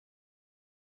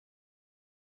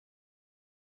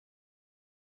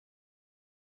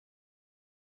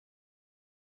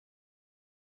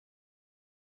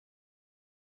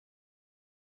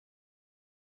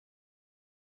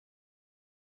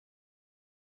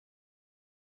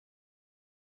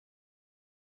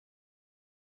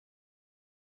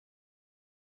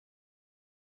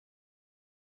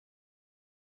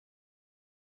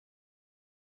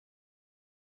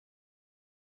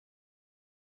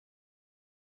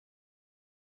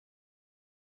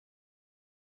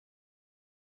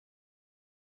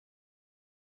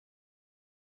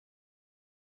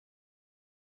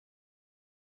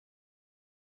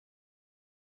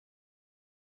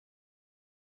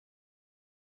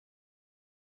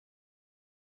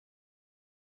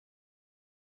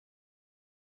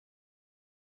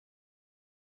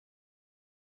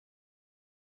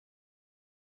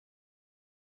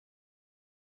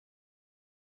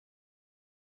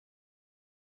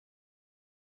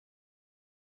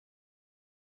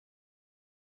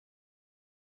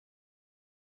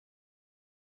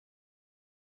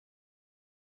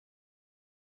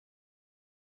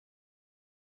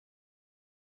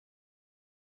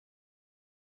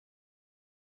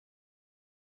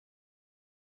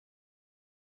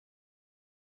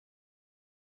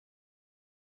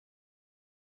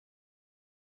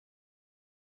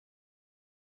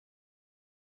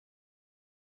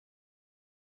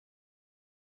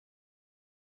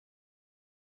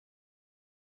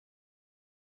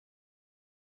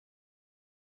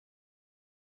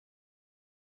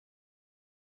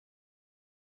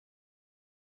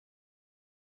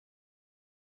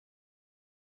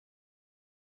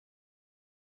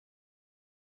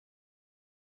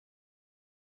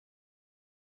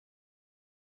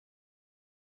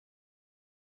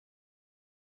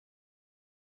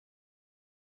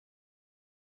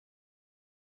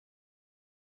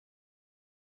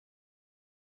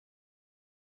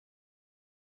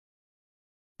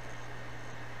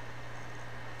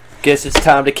Guess it's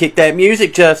time to kick that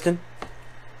music, Justin.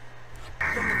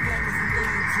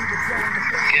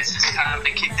 Guess it's time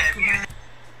to kick that music.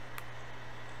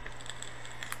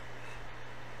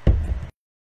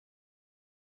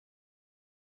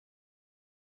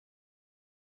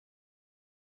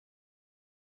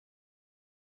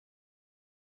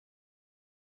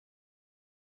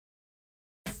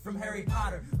 From Harry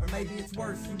Potter, or maybe it's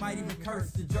worse. You might even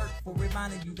curse the jerk for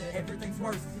reminding you that everything's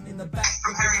worse in the back.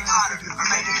 From Harry Potter, or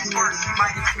maybe it's worse. You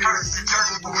might even curse the jerk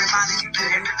for reminding you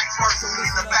that everything's worse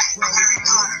in the back. From Harry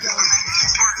Potter, or maybe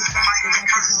it's worse. You might even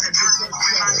curse the jerk for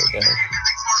reminding you that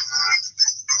everything's worse.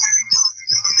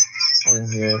 I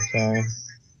didn't hear it, sorry.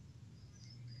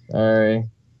 Sorry.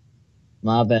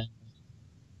 My bad.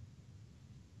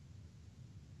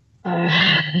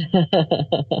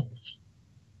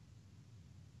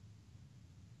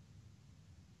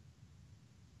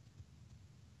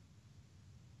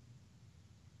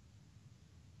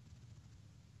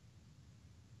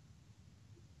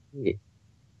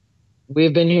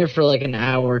 We've been here for like an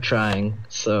hour trying,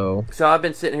 so... So I've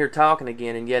been sitting here talking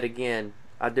again, and yet again,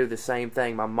 I do the same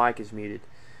thing. My mic is muted.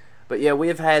 But yeah, we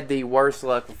have had the worst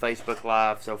luck with Facebook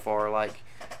Live so far. Like,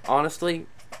 honestly,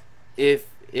 if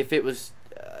it was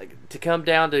to come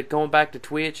down to going back to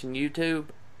Twitch and YouTube,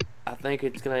 I think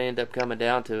it's going to end up coming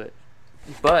down to it.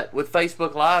 But with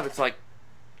Facebook Live, it's like,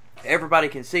 everybody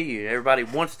can see you. Everybody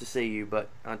wants to see you. But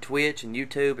on Twitch and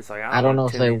YouTube, it's like, I don't know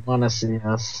if they want to see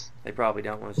us. They probably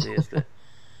don't want to see us.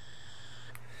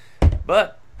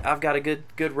 But I've got a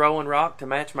good rolling rock to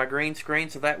match my green screen,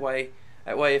 so that way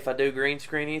if I do green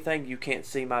screen anything, you can't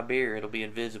see my beer. It'll be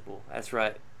invisible. That's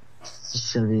right. It's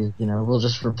just gonna be, we'll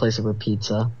just replace it with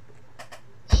pizza.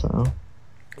 So.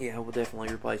 Yeah, we'll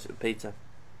definitely replace it with pizza.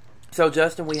 So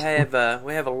Justin, we have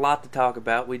a lot to talk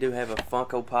about. We do have a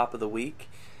Funko Pop of the week,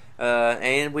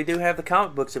 and we do have the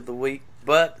comic books of the week.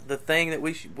 But the thing that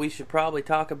we should probably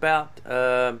talk about,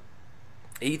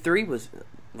 E3 was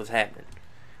happening.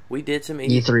 We did some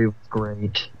E3 was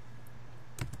great.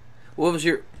 What was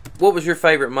your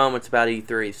favorite moments about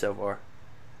E3 so far?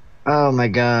 Oh my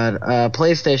god,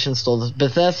 PlayStation stole this.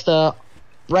 Bethesda,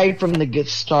 right from the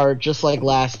start, just like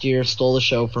last year, stole the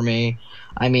show for me.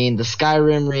 I mean, the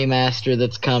Skyrim remaster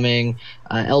that's coming,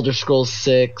 Elder Scrolls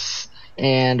 6,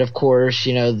 and of course,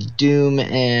 Doom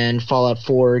and Fallout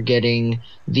 4 getting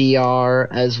VR,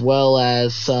 as well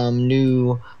as some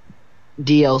new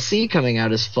DLC coming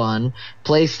out is fun.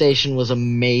 PlayStation was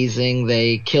amazing.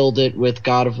 They killed it with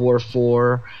God of War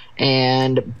 4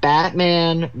 and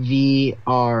Batman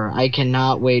VR. I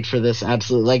cannot wait for this.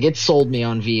 Absolutely. Like, it sold me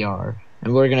on VR,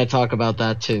 and we're going to talk about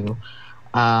that too.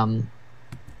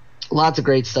 Lots of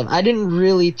great stuff. I didn't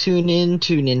really tune in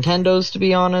to Nintendo's, to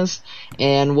be honest,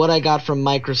 and what I got from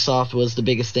Microsoft was the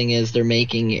biggest thing is they're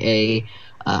making a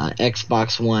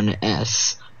Xbox One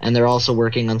S. And they're also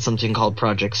working on something called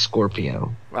Project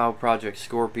Scorpio. Oh, Project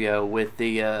Scorpio with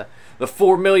the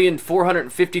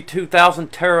 4,452,000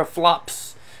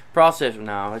 teraflops processor.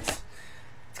 No, it's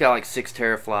got like 6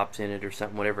 teraflops in it or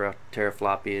something. Whatever a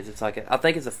teraflop is, it's like I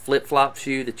think it's a flip flop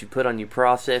shoe that you put on your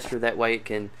processor. That way it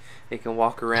can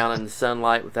walk around in the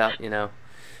sunlight without it'll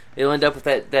end up with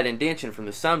that indention from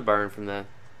the sunburn from the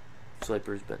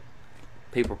slippers. But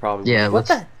people probably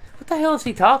what the hell is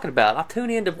he talking about? I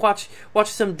tune in to watch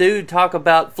some dude talk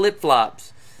about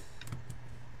flip-flops.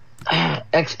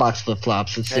 Xbox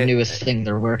flip-flops. It's the newest thing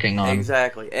they're working on.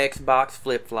 Exactly. Xbox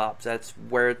flip-flops. That's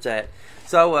where it's at.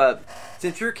 So,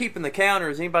 since you're keeping the counter,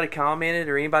 has anybody commented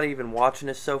or anybody even watching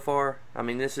us so far? I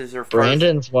mean, this is our first...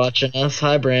 Brandon's watching us.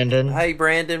 Hi, Brandon. Hey,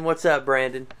 Brandon. What's up,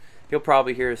 Brandon? He'll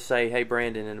probably hear us say, hey,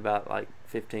 Brandon, in about,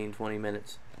 15, 20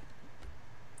 minutes.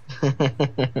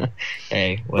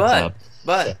 Hey, what's up?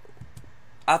 But...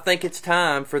 I think it's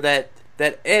time for that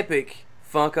epic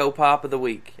Funko Pop of the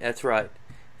week. That's right.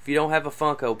 If you don't have a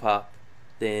Funko Pop,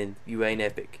 then you ain't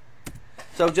epic.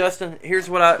 So Justin, here's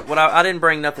what I didn't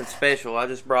bring nothing special. I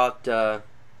just brought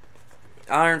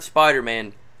Iron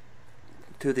Spider-Man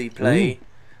to the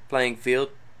playing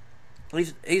field.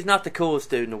 He's not the coolest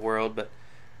dude in the world, but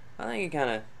I think he kind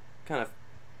of I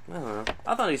don't know.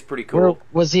 I thought he was pretty cool.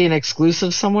 Was he an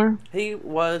exclusive somewhere? He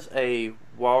was a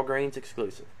Walgreens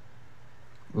exclusive.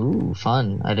 Ooh,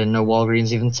 fun. I didn't know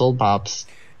Walgreens even sold Pops.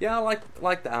 Yeah, I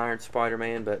like the Iron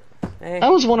Spider-Man, but... That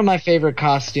was one of my favorite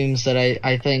costumes that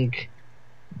I think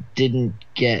didn't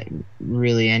get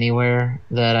really anywhere.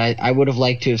 That I would have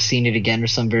liked to have seen it again or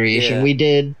some variation. Yeah. We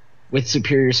did with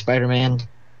Superior Spider-Man,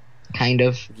 kind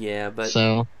of. Yeah, but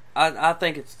so I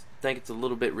think it's a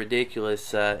little bit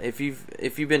ridiculous. If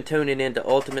you've been tuning into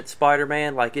Ultimate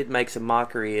Spider-Man, like, it makes a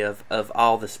mockery of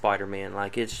all the Spider-Man.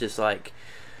 Like, it's just like...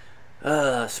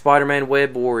 Spider-Man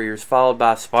Web Warriors, followed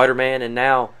by Spider-Man, and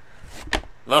now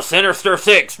the Sinister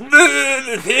Six.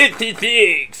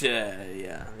 56.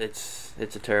 Yeah, it's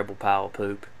a terrible pile of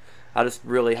poop. I just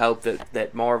really hope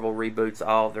that Marvel reboots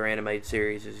all of their animated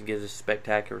series and gives us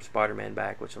spectacular Spider-Man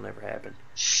back, which will never happen.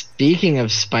 Speaking of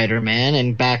Spider-Man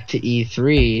and back to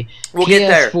E3, We'll PS4 get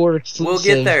there. exclusive. We'll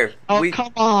get there. Oh,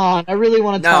 come on. I really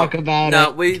want to talk about it.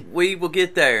 No, we will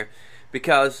get there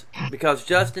because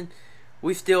Justin,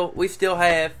 we still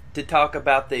have to talk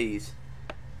about these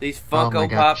Funko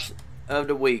Pops of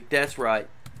the week. That's right.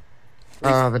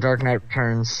 The Dark Knight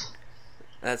Returns.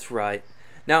 That's right.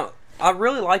 Now, I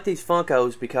really like these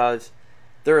Funkos because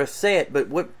they're a set, but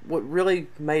what really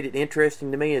made it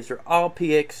interesting to me is they're all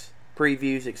PX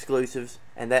previews exclusives,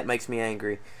 and that makes me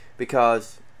angry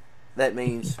because that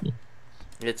means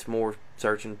it's more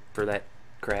searching for that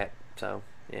crap. So,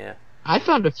 yeah. I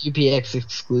found a few PX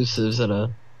exclusives at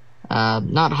a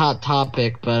not Hot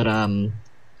Topic, but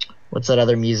what's that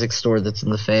other music store that's in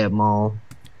the Fayette Mall?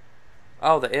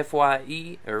 Oh, the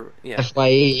FYE? FYE,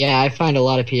 yeah, I find a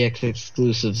lot of PX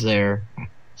exclusives there.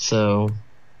 So,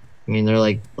 I mean, they're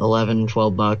like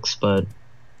 $11-12, but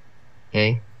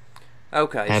hey.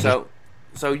 Okay,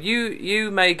 so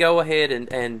you may go ahead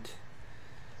and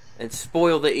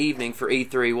spoil the evening for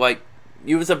E3. Like,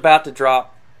 you was about to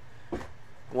drop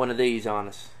one of these on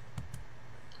us.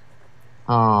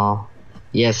 Oh,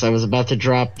 yes, I was about to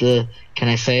drop the... Can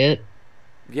I say it?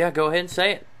 Yeah, go ahead and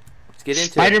say it. Let's get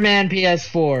into Spider-Man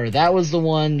PS4. That was the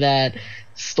one that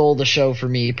stole the show for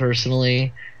me,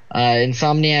 personally.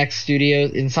 Insomniac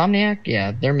Studios... Insomniac?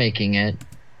 Yeah, they're making it.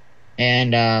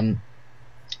 And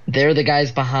they're the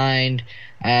guys behind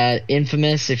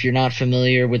Infamous. If you're not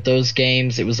familiar with those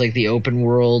games, it was like the open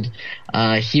world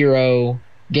hero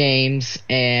games,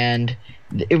 and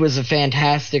it was a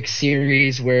fantastic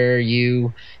series where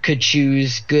you could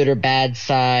choose good or bad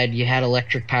side. You had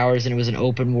electric powers, and it was an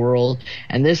open world.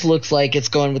 And this looks like it's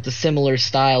going with the similar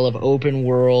style of open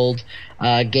world,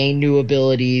 gain new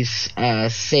abilities,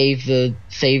 save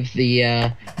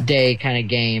the day kind of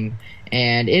game.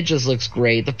 And it just looks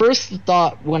great. The first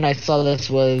thought when I saw this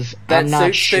was, that I'm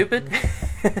not stupid?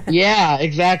 Yeah,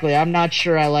 exactly. I'm not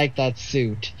sure I like that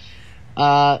suit.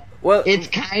 Well, it's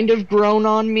kind of grown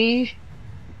on me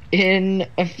in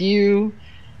a few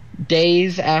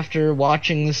days after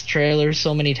watching this trailer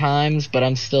so many times, but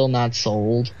I'm still not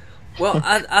sold. Well,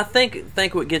 I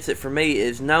think what gets it for me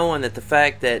is knowing that the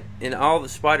fact that in all the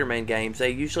Spider-Man games,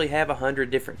 they usually have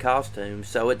 100 different costumes,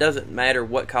 so it doesn't matter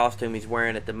what costume he's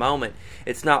wearing at the moment.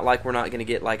 It's not like we're not going to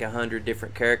get like 100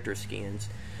 different character skins.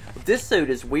 This suit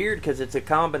is weird because it's a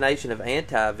combination of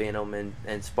Anti-Venom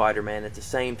and Spider-Man at the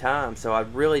same time, so I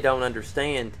really don't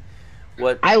understand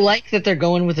what... I like that they're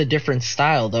going with a different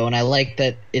style, though, and I like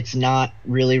that it's not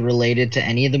really related to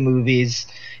any of the movies.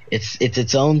 It's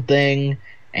its own thing.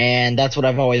 And that's what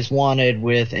I've always wanted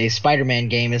with a Spider-Man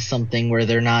game, is something where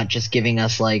they're not just giving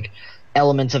us like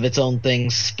elements of its own thing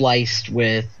spliced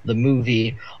with the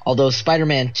movie. Although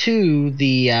Spider-Man 2,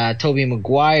 the Tobey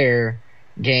Maguire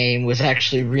game, was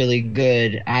actually really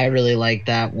good. I really liked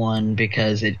that one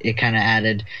because it kind of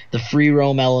added the free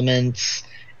roam elements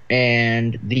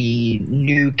and the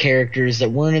new characters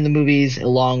that weren't in the movies,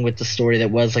 along with the story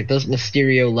that was. Like, those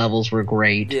Mysterio levels were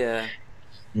great. Yeah.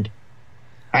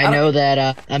 I know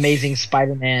that Amazing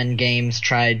Spider-Man games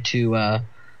tried to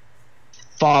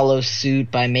follow suit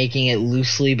by making it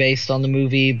loosely based on the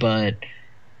movie, but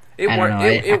it worked.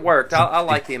 It worked. I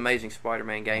like the Amazing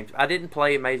Spider-Man games. I didn't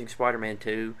play Amazing Spider-Man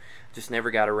 2, just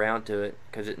never got around to it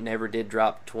because it never did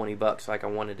drop $20 like I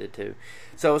wanted it to.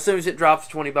 So as soon as it drops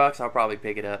 $20, I'll probably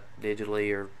pick it up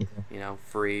digitally or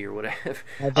free or whatever.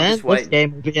 Well, then this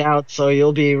game will be out, so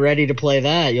you'll be ready to play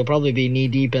that. You'll probably be knee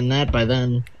deep in that by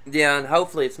then. Yeah, and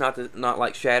hopefully it's not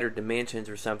like Shattered Dimensions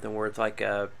or something where it's like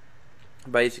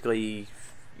basically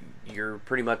you're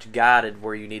pretty much guided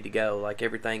where you need to go. Like,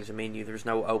 everything's a menu. There's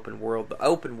no open world. The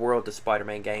open world to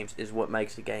Spider-Man games is what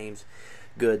makes the games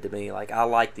good to me. Like, I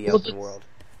like the open world.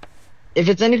 If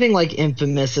it's anything like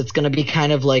Infamous, it's going to be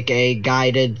kind of like a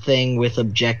guided thing with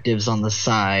objectives on the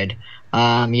side.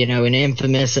 In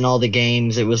Infamous and all the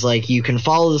games, it was like you can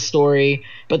follow the story,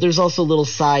 but there's also little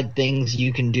side things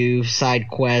you can do, side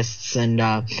quests and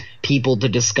people to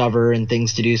discover and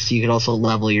things to do, so you could also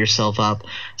level yourself up.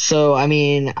 So, I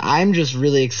mean, I'm just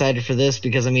really excited for this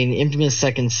because, I mean, Infamous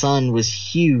Second Son was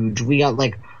huge. We got,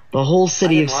 like, the whole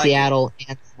city of Seattle.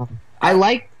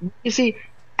 You see,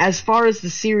 as far as the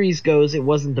series goes, it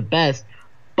wasn't the best,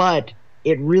 but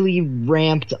it really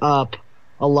ramped up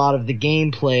a lot of the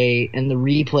gameplay and the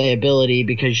replayability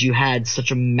because you had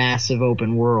such a massive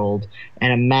open world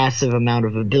and a massive amount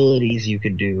of abilities you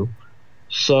could do.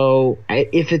 So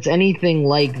if it's anything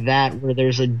like that, where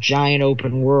there's a giant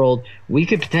open world, we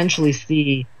could potentially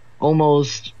see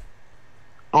almost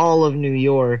all of New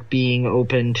York being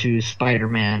open to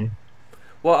Spider-Man.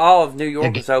 Well, all of New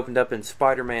York was opened up in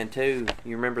Spider-Man 2.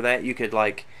 You remember that? You could,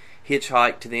 like,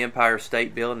 hitchhike to the Empire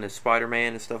State Building as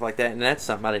Spider-Man and stuff like that, and that's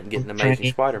something I didn't get in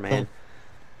Amazing Spider-Man.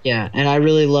 Yeah, and I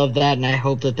really love that, and I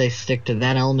hope that they stick to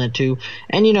that element too.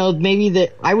 And maybe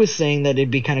that I was saying that it'd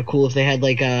be kind of cool if they had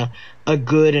like a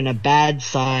good and a bad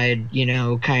side,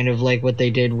 kind of like what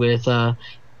they did with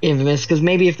Infamous. Because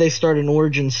maybe if they start an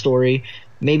origin story,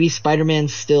 maybe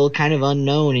Spider-Man's still kind of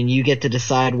unknown, and you get to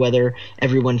decide whether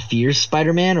everyone fears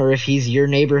Spider-Man or if he's your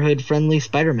neighborhood friendly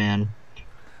Spider-Man.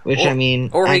 Which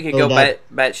or he could go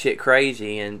batshit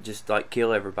crazy and just like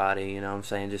kill everybody. You know what I'm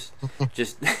saying?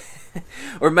 Just.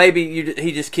 Or maybe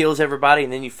he just kills everybody,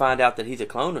 and then you find out that he's a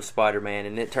clone of Spider-Man,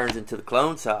 and it turns into the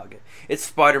Clone Saga. It's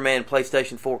Spider-Man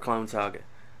PlayStation 4 Clone Saga.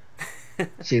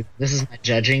 See, this is not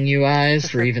judging you guys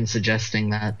for even suggesting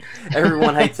that.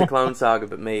 Everyone hates the Clone Saga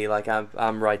but me. Like,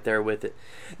 I'm right there with it.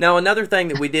 Now, another thing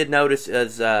that we did notice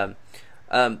is the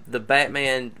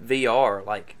Batman VR.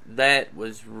 Like, that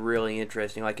was really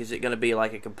interesting. Like, is it going to be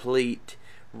like a complete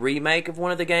remake of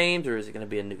one of the games, or is it going to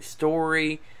be a new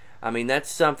story? I mean, that's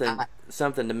something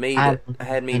to me that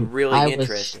had me really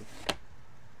interested.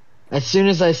 As soon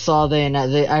as I saw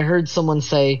I heard someone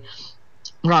say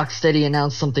Rocksteady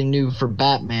announced something new for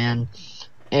Batman,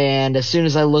 and as soon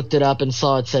as I looked it up and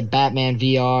saw it said Batman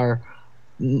VR,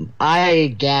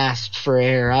 I gasped for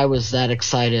air. I was that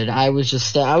excited. I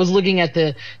was looking at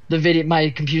the video,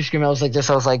 my computer screen. I was like this.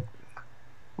 I was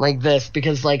like this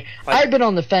because I've been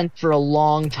on the fence for a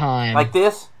long time. Like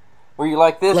this? Were you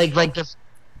like this? Like this.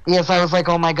 Yes, I was like,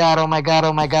 oh my god, oh my god,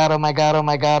 oh my god, oh my god, oh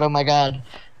my god, oh my god.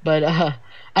 But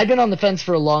I've been on the fence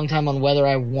for a long time on whether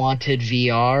I wanted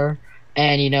VR.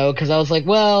 And, because I was like,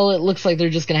 well, it looks like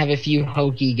they're just going to have a few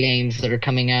hokey games that are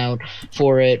coming out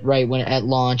for it right at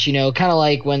launch. Kind of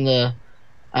like when the,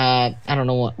 I don't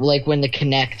know, like when the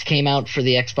Kinect came out for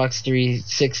the Xbox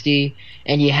 360,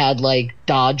 and you had, like,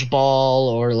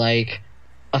 Dodgeball or, like,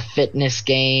 a fitness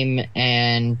game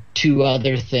and two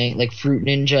other things like Fruit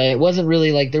Ninja. It wasn't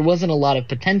really there wasn't a lot of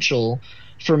potential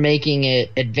for making it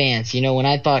advance. When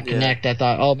I thought Kinect, I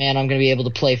thought, oh man, I'm going to be able to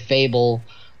play Fable,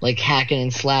 like hacking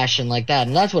and slashing like that.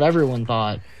 And that's what everyone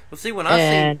thought. Well, see, when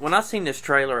I seen this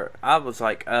trailer, I was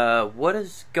like, what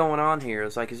is going on here? I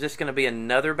was like, is this going to be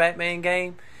another Batman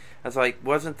game? I was like,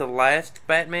 wasn't the last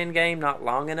Batman game not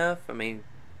long enough? I mean,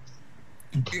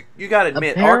 you got to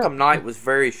admit, Arkham Knight was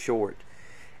very short.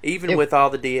 Even with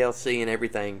all the DLC and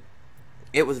everything,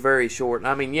 it was very short.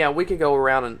 I mean, yeah, we could go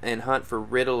around and hunt for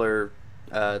Riddler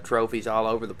trophies all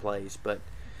over the place, but,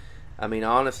 I mean,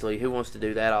 honestly, who wants to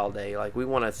do that all day? Like, we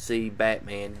want to see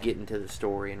Batman get into the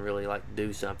story and really,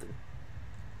 do something.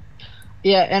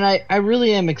 Yeah, and I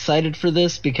really am excited for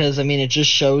this because, I mean, it just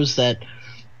shows that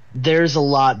there's a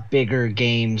lot bigger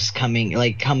games coming,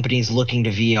 like companies looking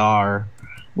to VR,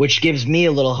 which gives me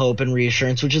a little hope and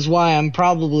reassurance, which is why I'm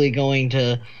probably going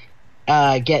to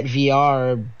get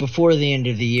VR before the end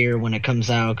of the year when it comes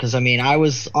out, because, I mean, I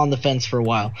was on the fence for a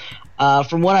while.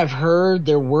 From what I've heard,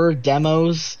 there were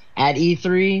demos at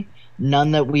E3,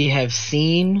 none that we have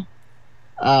seen.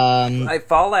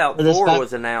 Fallout 4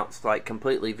 was announced,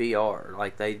 completely VR.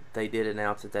 Like, they did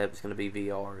announce that was going to be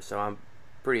VR, so I'm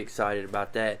pretty excited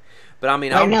about that. But I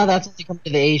mean, right now that's only coming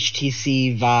to the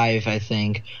HTC Vive, I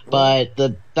think. But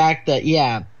the fact that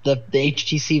the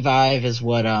HTC Vive is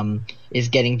what is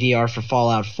getting VR for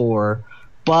Fallout 4,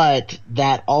 but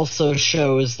that also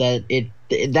shows that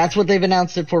that's what they've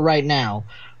announced it for right now.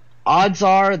 Odds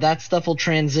are that stuff will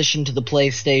transition to the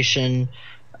PlayStation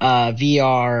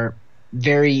VR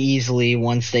very easily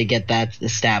once they get that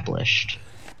established.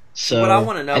 So what I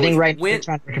want to know is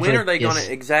when are they going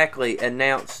to exactly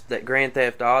announce that Grand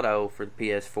Theft Auto for the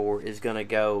PS4 is going to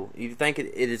go? You think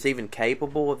it is even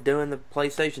capable of doing the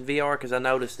PlayStation VR? Because I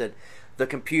noticed that the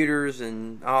computers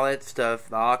and all that stuff,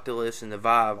 the Oculus and the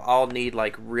Vive, all need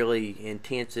really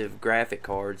intensive graphic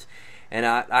cards. And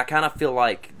I kind of feel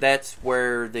like that's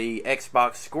where the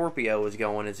Xbox Scorpio is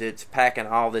going, is it's packing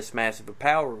all this massive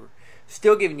power,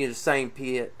 still giving you the same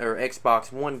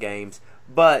Xbox One games,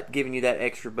 but giving you that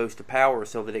extra boost of power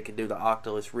so that it can do the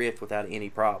Oculus Rift without any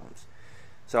problems.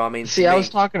 So I mean, I was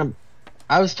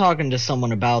talking to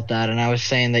someone about that, and I was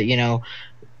saying that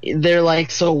they're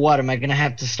like, so what? Am I gonna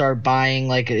have to start buying?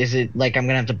 Is it I'm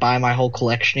gonna have to buy my whole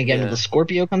collection again when the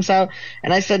Scorpio comes out?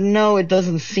 And I said, no, it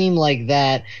doesn't seem like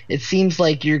that. It seems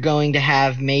like you're going to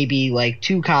have maybe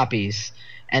 2 copies,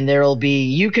 and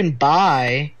you can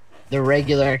buy the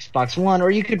regular Xbox One, or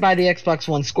you could buy the Xbox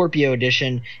One Scorpio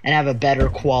Edition and have a better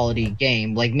quality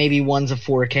game. Like maybe one's a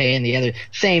 4K and the other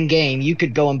same game. You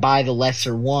could go and buy the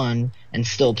lesser one and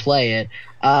still play it.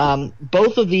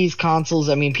 Both of these consoles,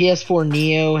 I mean, PS4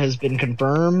 Neo has been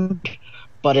confirmed,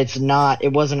 but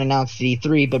it wasn't announced at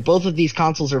E3, but both of these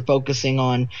consoles are focusing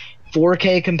on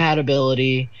 4K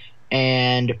compatibility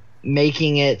and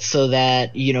making it so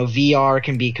that, VR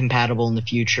can be compatible in the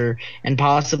future, and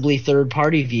possibly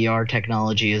third-party VR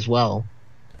technology as well.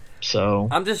 So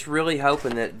I'm just really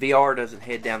hoping that VR doesn't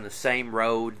head down the same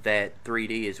road that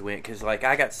 3D has went, because I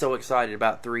got so excited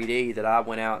about 3D that I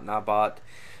went out and I bought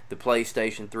the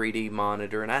PlayStation 3D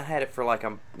monitor, and I had it for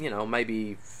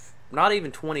maybe not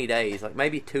even 20 days, like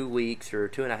maybe 2 weeks or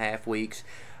 2.5 weeks.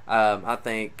 I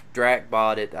think Drac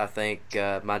bought it. I think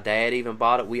my dad even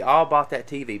bought it. We all bought that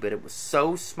TV, but it was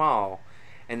so small,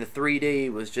 and the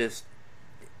 3D was just,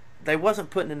 they wasn't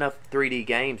putting enough 3D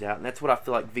games out, and that's what I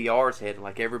feel like VR's heading.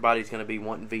 Like everybody's going to be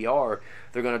wanting VR.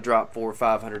 They're going to drop $400 or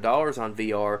 $500 on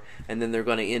VR, and then they're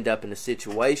going to end up in a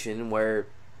situation where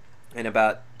in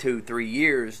about 2-3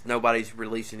 years nobody's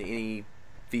releasing any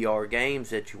VR games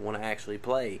that you want to actually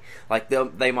play. Like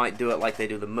they might do it like they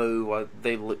do the Move, or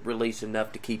they release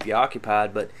enough to keep you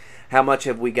occupied, but how much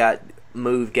have we got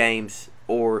Move games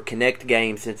or Kinect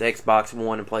games since Xbox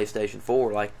One and PlayStation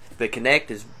 4? Like the Kinect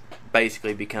has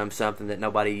basically become something that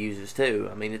nobody uses too.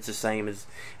 I mean, it's the same as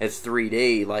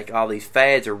 3D. Like all these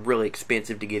fads are really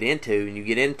expensive to get into, and you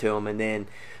get into them and then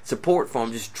support for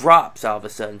them just drops all of a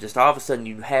sudden. Just all of a sudden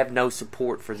you have no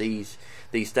support for these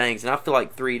things, and I feel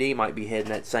like 3D might be heading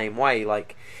that same way.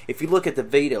 Like if you look at the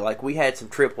Vita, like we had some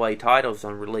AAA titles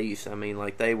on release. I mean,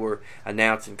 like they were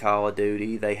announcing Call of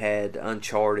Duty, they had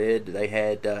Uncharted, they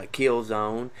had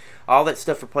Killzone, all that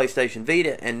stuff for PlayStation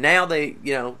Vita, and now they,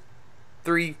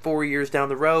 3-4 years down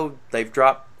the road, they've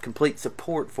dropped complete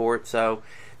support for it. So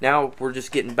now we're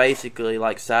just getting basically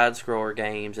like side scroller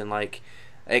games and like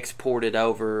exported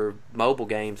over mobile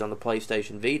games on the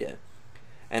PlayStation Vita.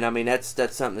 And I mean, that's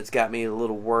something that's got me a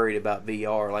little worried about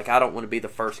VR. Like, I don't want to be the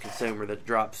first consumer that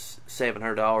drops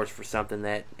 $700 for something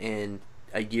that in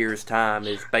a year's time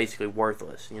is basically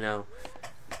worthless,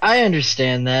 I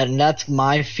understand that, and that's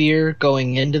my fear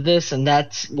going into this, and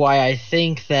that's why I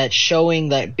think that showing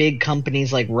that big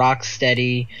companies like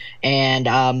Rocksteady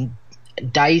and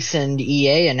DICE and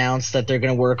EA announced that they're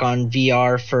going to work on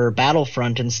VR for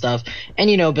Battlefront and stuff,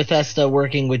 and Bethesda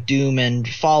working with Doom and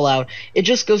Fallout. It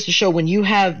just goes to show, when you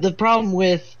have the problem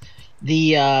with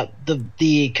the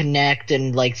Kinect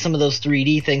and like some of those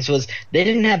 3D things, was they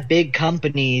didn't have big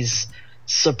companies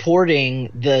supporting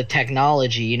the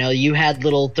technology. You had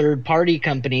little third-party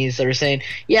companies that are saying,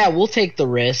 yeah, we'll take the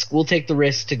risk. We'll take the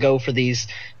risk to go for these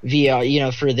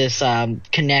VR, for this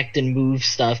Kinect and Move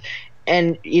stuff.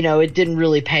 And, it didn't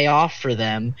really pay off for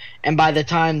them. And by the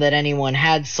time that anyone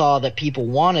had saw that people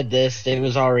wanted this, it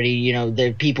was already,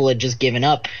 the people had just given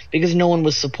up because no one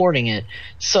was supporting it.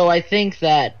 So I think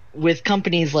that with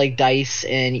companies like DICE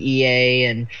and EA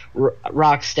and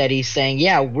Rocksteady saying,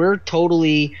 yeah,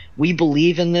 we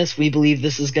believe in this, we believe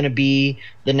this is going to be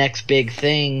the next big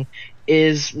thing,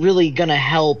 is really going to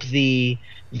help the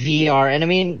VR. And I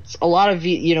mean, a lot of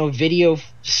video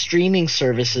streaming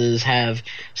services have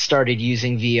started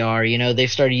using VR.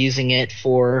 They've started using it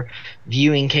for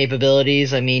viewing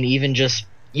capabilities. I mean, even just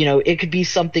it could be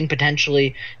something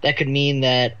potentially that could mean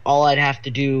that all I'd have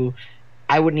to do,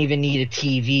 I wouldn't even need a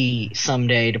TV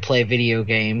someday to play video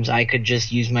games. I could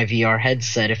just use my VR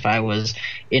headset if I was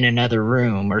in another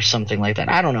room or something like that.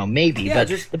 I don't know, maybe, but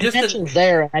the potential's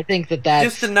there. I think that's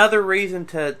just another reason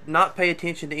to not pay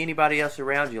attention to anybody else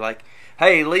around you. Like,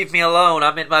 hey, leave me alone.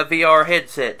 I'm in my VR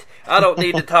headset. I don't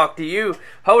need to talk to you.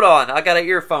 Hold on, I got an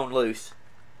earphone loose.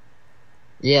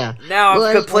 Yeah. Now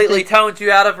I've completely toned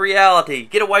you out of reality.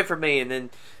 Get away from me. And then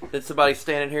somebody's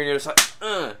standing here and you're just like,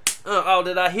 oh,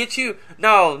 did I hit you?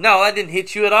 No, I didn't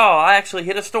hit you at all. I actually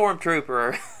hit a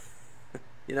stormtrooper.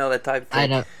 That type of thing. I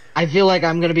know. I feel like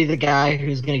I'm going to be the guy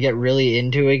who's going to get really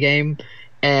into a game,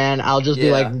 and I'll just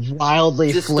be like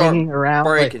wildly just flinging around.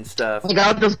 Breaking stuff. Like,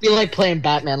 I'll just be like playing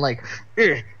Batman, like,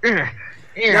 thinking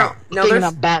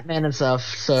up Batman and stuff.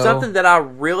 So something that I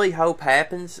really hope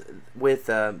happens with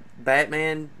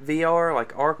Batman VR,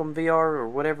 like Arkham VR or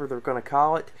whatever they're going to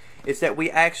call it, is that we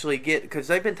actually get, because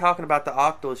they've been talking about the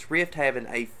Oculus Rift having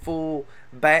a full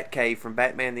Batcave from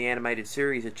Batman the Animated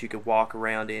Series that you could walk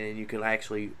around in and you can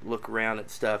actually look around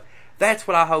at stuff. That's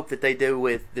what I hope that they do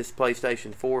with this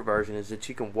PlayStation 4 version, is that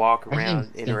you can walk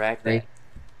around, interact with.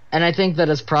 And I think that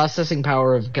as processing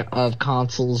power of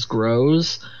consoles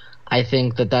grows, I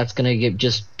think that that's going to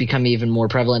just become even more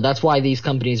prevalent. That's why these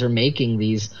companies are making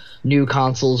these new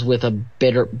consoles with a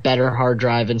better hard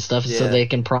drive and stuff, so they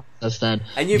can process that.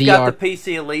 And you've got the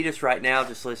PC elitists right now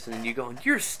just listening. You going,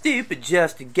 "You're stupid,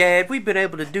 Justin Gad. We've been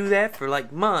able to do that for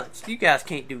like months. You guys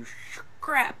can't do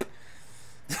crap."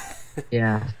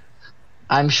 Yeah.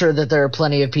 I'm sure that there are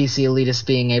plenty of PC elitists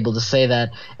being able to say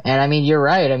that. And I mean, you're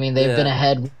right. I mean, they've been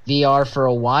ahead with VR for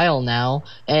a while now,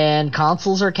 and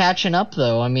consoles are catching up,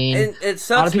 though. I mean, and it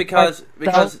sucks because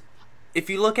if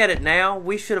you look at it now,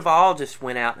 we should have all just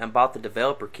went out and bought the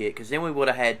developer kit, because then we would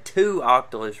have had 2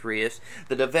 Oculus Rifts,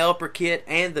 the developer kit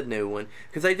and the new one,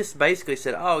 because they just basically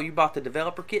said, "Oh, you bought the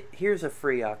developer kit? Here's a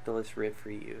free Oculus Rift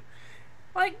for you."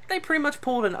 Like, they pretty much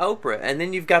pulled an Oprah. And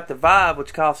then you've got the Vive,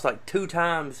 which costs like 2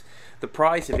 times the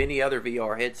price of any other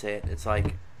VR headset. It's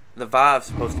like the Vive's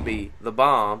supposed to be the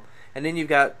bomb. And then you've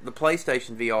got the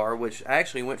PlayStation VR, which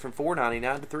actually went from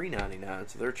 $4.99 to $3.99.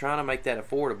 So they're trying to make that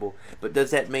affordable. But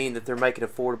does that mean that they're making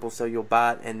it affordable so you'll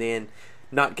buy it and then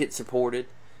not get supported?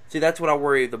 See, that's what I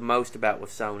worry the most about with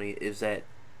Sony, is that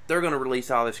they're going to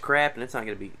release all this crap and it's not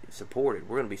going to be supported.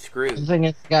 We're going to be screwed. The thing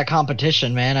is, it's got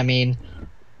competition, man. I mean,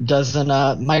 doesn't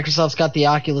Microsoft's got the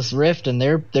Oculus Rift, and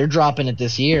they're dropping it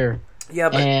this year. Yeah,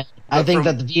 but I think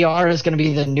that the VR is going to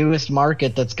be the newest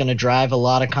market that's going to drive a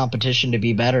lot of competition to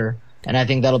be better, and I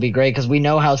think that'll be great, because we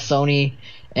know how Sony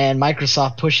and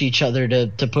Microsoft push each other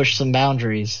to push some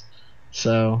boundaries.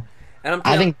 So, and I'm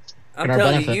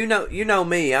telling you, you know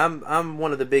me. I'm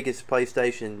one of the biggest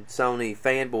PlayStation Sony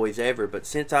fanboys ever. But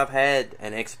since I've had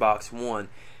an Xbox One,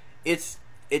 it's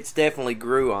definitely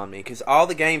grew on me, because all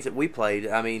the games that we played,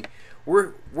 I mean,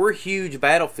 we're huge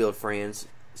Battlefield friends.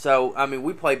 So, I mean,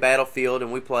 we play Battlefield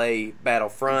and we play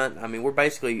Battlefront. I mean, we're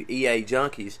basically EA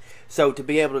junkies. So, to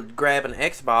be able to grab an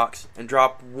Xbox and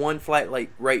drop one flat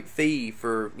rate fee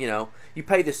for, you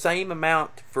pay the same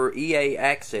amount for EA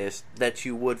access that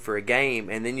you would for a game,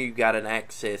 and then you've got an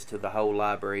access to the whole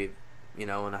library, and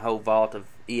a whole vault of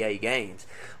EA games.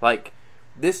 Like,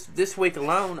 this week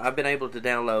alone, I've been able to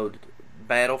download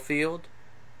Battlefield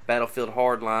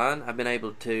Hardline. I've been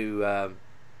able to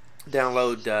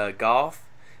download Golf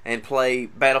and play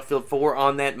Battlefield 4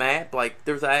 on that map. Like,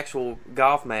 there's an actual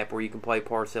golf map where you can play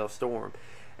Parcel Storm.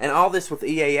 And all this with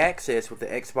EA Access with the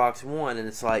Xbox One. And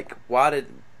it's like, why did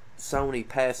Sony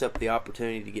pass up the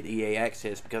opportunity to get EA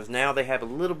Access? Because now they have a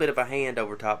little bit of a hand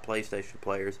over top PlayStation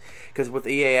players. Because with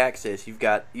EA Access, you've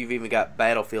even got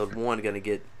Battlefield 1 going to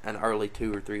get an early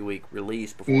 2 or 3 week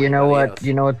release before you know what else.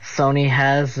 You know what Sony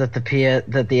has that the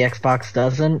Xbox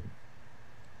doesn't?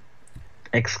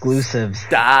 Exclusives.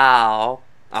 Style.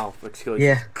 Oh, exclusives.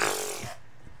 Yeah.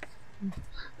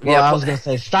 Well, I was gonna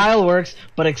say style works,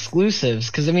 but exclusives,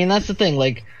 because I mean that's the thing.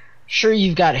 Like, sure,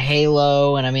 you've got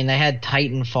Halo, and I mean they had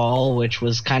Titanfall, which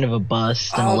was kind of a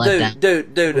bust and a letdown.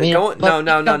 Dude, I mean,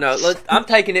 no. Look, I'm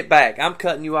taking it back. I'm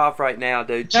cutting you off right now,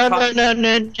 dude.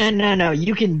 No.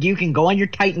 You can go on your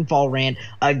Titanfall rant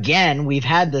again. We've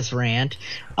had this rant.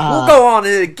 We'll go on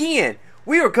it again.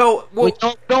 We're going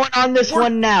on this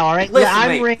one now. All right. Listen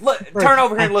to me. Turn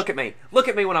over here and look at me. Look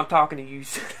at me when I'm talking to you.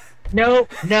 No.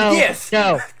 Yes.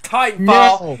 No.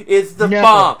 Titanfall is the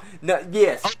bomb. No.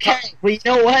 Yes. Okay. Well, you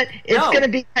know what? It's going to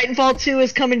be Titanfall 2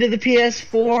 is coming to the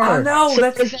PS4. I know. So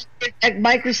that's not at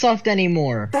Microsoft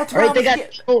anymore. That's right.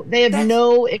 They have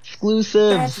no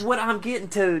exclusives. That's what I'm getting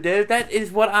to, dude. That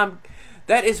is what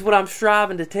I'm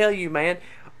striving to tell you, man.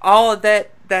 All of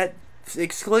that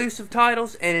exclusive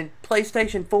titles, and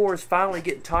PlayStation 4 is finally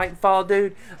getting Titanfall,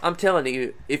 dude. I'm telling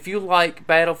you, if you like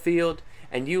Battlefield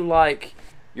and you like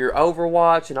your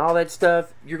Overwatch and all that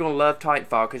stuff, you're going to love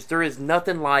Titanfall, because there is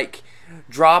nothing like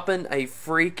dropping a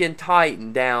freaking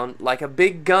Titan down, like a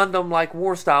big Gundam, like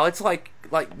war style. It's like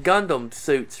Gundam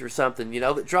suits or something,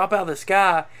 that drop out of the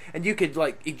sky, and you could,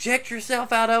 like, eject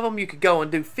yourself out of them. You could go and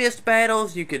do fist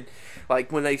battles. You could,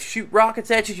 like, when they shoot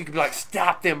rockets at you, you could, like,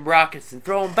 stop them rockets and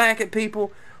throw them back at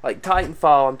people. Like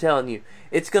Titanfall, I'm telling you,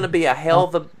 it is going to be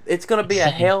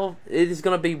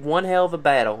one hell of a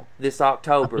battle this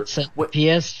October.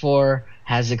 PS4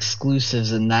 has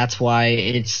exclusives, and that's why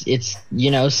it's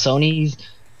Sony's,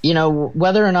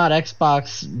 whether or not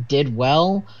Xbox did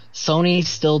well, Sony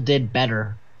still did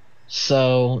better.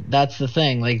 So that's the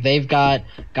thing. Like, they've got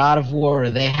God of War.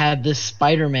 They had this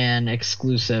Spider-Man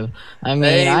exclusive. I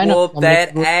mean, I know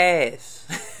that ass.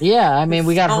 Yeah, I mean,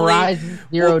 we got Horizon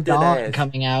Zero Dawn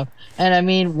coming out, and I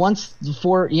mean, once the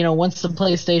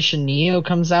PlayStation Neo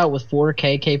comes out with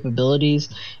 4K capabilities,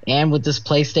 and with this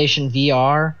PlayStation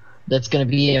VR, that's going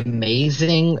to be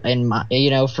amazing. And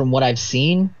from what I've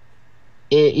seen,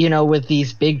 with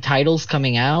these big titles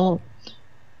coming out,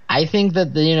 I think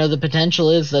that the potential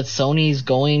is that Sony's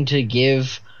going to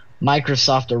give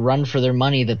Microsoft a run for their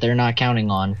money that they're not counting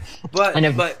on. And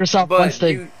if Microsoft wants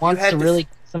to really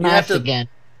kick some ass again,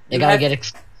 they gotta get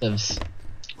exclusives.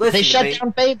 They shut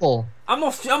down Fable. I'm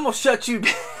gonna shut you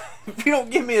if you don't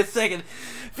give me a second.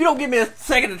 If you don't give me a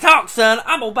second to talk, son,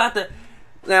 I'm about to.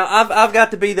 Now I've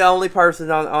got to be the only person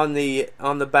on the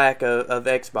back of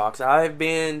Xbox. I've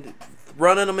been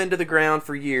running them into the ground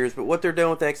for years, but what they're doing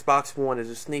with the Xbox One is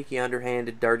a sneaky,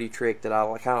 underhanded, dirty trick that I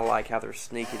kind of like how they're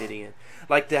sneaking it in.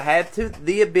 Like to have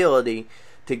the ability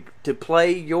to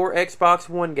play your Xbox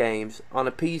One games on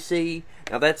a PC.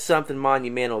 Now that's something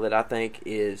monumental that I think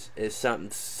is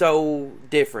something so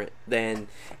different than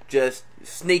just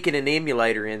sneaking an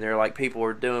emulator in there like people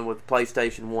are doing with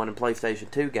PlayStation 1 and PlayStation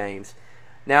 2 games.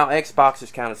 Now Xbox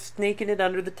is kind of sneaking it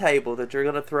under the table that you're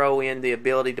going to throw in the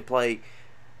ability to play,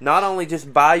 not only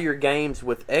just buy your games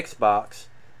with Xbox,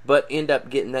 but end up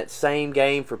getting that same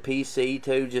game for PC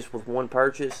too, just with one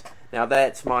purchase. Now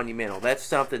that's monumental. That's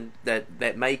something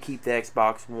that may keep the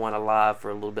Xbox One alive for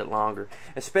a little bit longer.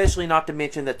 Especially not to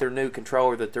mention that their new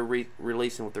controller that they're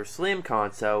releasing with their Slim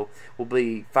console will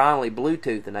be finally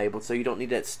Bluetooth enabled, so you don't need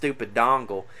that stupid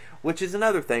dongle. Which is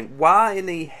another thing. Why in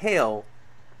the hell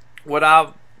would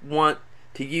I want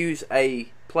to use an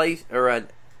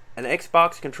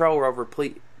Xbox controller over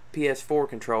a PS4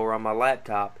 controller on my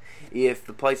laptop if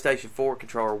the PlayStation 4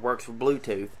 controller works with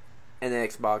Bluetooth and the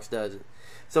Xbox doesn't?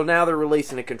 So now they're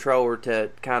releasing a controller to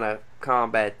kind of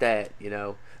combat that,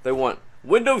 They want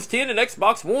Windows 10 and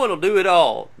Xbox One will do it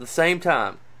all at the same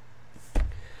time.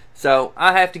 So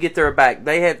I have to get their back.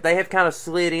 They have kind of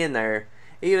slid in there,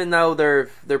 even though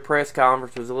their press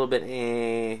conference was a little bit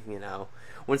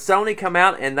When Sony come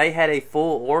out and they had a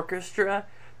full orchestra,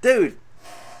 dude,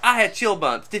 I had chill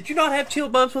bumps. Did you not have chill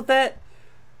bumps with that?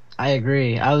 I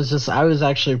agree. I was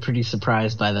actually pretty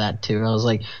surprised by that too. I was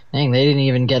like, dang, they didn't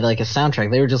even get like a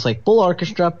soundtrack. They were just like full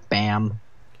orchestra, bam.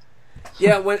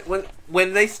 Yeah,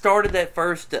 when they started that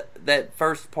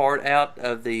first part out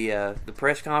of the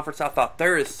press conference, I thought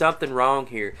there is something wrong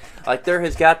here. Like there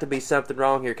has got to be something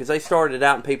wrong here because they started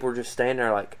out and people were just standing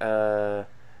there like, and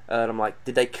I'm like,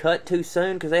 did they cut too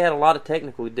soon? Because they had a lot of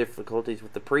technical difficulties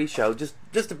with the pre-show, just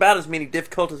about as many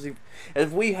difficulties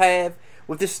as we have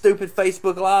with this stupid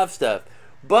Facebook Live stuff.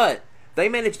 But they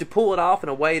managed to pull it off in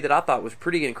a way that I thought was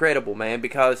pretty incredible, man,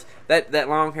 because that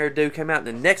long-haired dude came out, and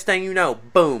the next thing you know,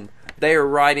 boom, they are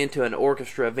right into an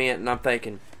orchestra event, and I'm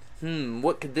thinking,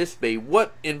 what could this be?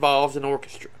 What involves an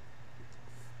orchestra?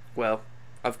 Well,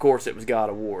 of course it was God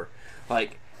of War.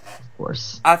 Like, of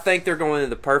course. I think they're going in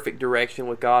the perfect direction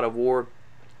with God of War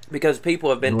because people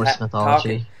have been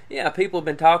talking. Yeah, people have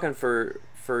been talking for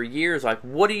years. Like,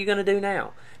 what are you going to do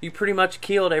now? You pretty much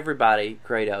killed everybody,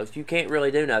 Kratos. You can't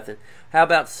really do nothing. How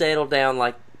about settle down?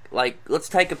 Like let's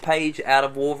take a page out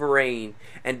of Wolverine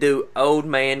and do old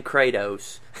man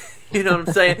Kratos. You know what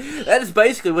I'm saying? That is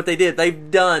basically what they did.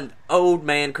 They've done old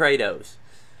man Kratos.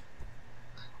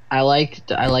 I like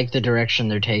the direction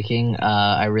they're taking.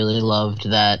 I really loved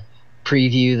that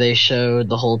preview they showed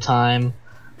the whole time.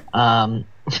 I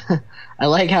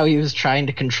like how he was trying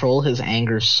to control his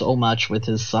anger so much with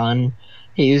his son.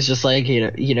 He was just like,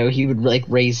 he would like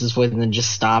raise his voice and then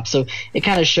just stop. So it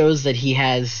kind of shows that he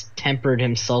has tempered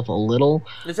himself a little.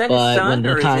 Is that his son,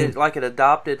 or is it like an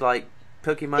adopted, like,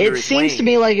 took him under his wing? It seems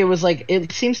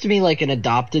to me like an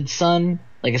adopted son,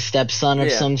 like a stepson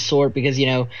of some sort, because,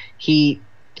 he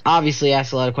obviously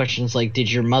asked a lot of questions like, did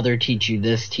your mother teach you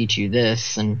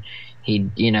this? And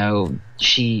he,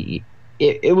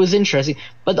 it was interesting.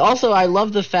 But also I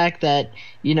love the fact that,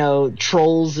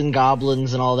 trolls and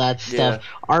goblins and all that stuff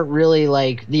aren't really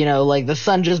like, like the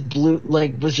son just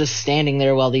was just standing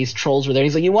there while these trolls were there.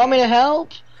 He's like, you want me to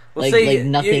help? Well, like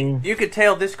nothing. You could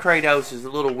tell this Kratos is a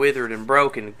little withered and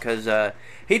broken because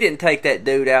he didn't take that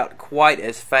dude out quite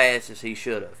as fast as he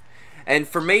should have. And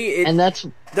for me,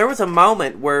 there was a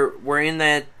moment where in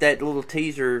that little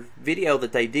teaser video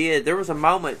that they did, there was a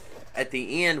moment at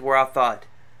the end where I thought,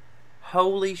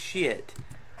 holy shit,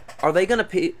 are they going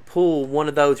to pull one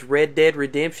of those Red Dead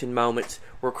Redemption moments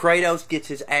where Kratos gets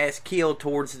his ass killed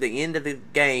towards the end of the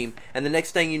game, and the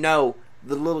next thing you know,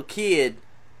 the little kid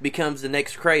becomes the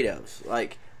next Kratos?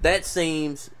 Like, that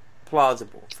seems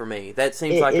plausible for me. That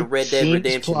seems like a Red Dead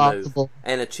Redemption move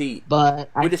and a cheat.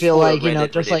 But I feel like,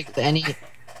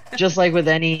 just like with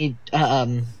any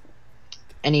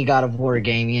God of War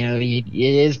game, it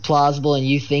is plausible and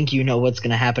you think you know what's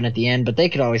going to happen at the end, but they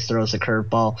could always throw us a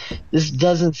curveball. This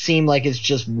doesn't seem like it's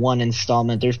just one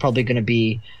installment. There's probably going to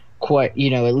be at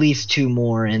least two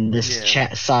more in this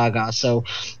saga. So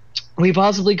we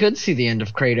possibly could see the end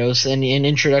of Kratos and an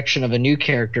introduction of a new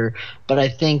character, but I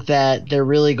think that they're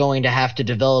really going to have to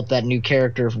develop that new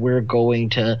character if we're going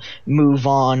to move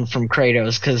on from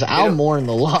Kratos, because I'll mourn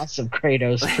the loss of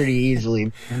Kratos pretty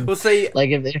easily. Well, see, like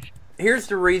if here's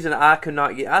the reason I could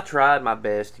not get. I tried my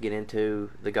best to get into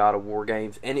the God of War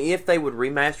games, and if they would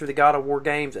remaster the God of War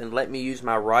games and let me use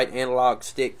my right analog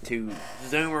stick to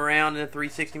zoom around in a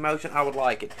 360 motion, I would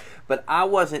like it. But I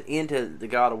wasn't into the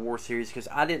God of War series because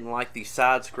I didn't like the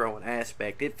side-scrolling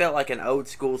aspect. It felt like an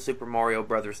old-school Super Mario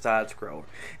Brothers side-scroller.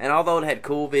 And although it had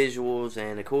cool visuals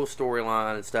and a cool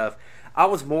storyline and stuff, I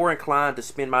was more inclined to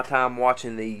spend my time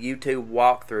watching the YouTube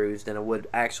walkthroughs than I would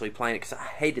actually playing it because I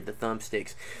hated the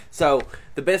thumbsticks. So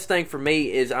the best thing for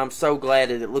me is I'm so glad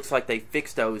that it looks like they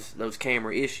fixed those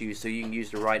camera issues, so you can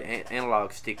use the right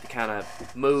analog stick to kind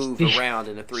of move around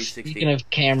in a 360. Speaking of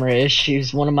camera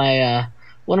issues, one of my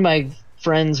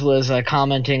friends was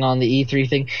commenting on the E3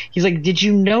 thing. He's like, "Did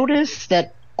you notice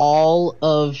that all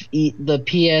of the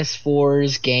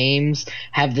PS4's games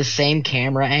have the same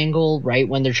camera angle right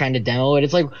when they're trying to demo it?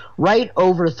 It's like right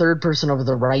over third person over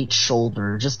the right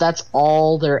shoulder. Just that's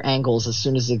all their angles as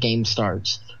soon as the game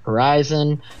starts.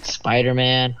 Horizon,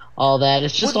 Spider-Man, all that.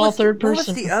 It's just all third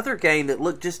person." What was the other game that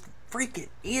looked just freaking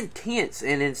intense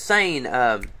and insane?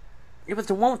 It was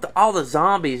the one with all the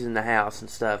zombies in the house and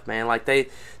stuff, man. Like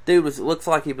looks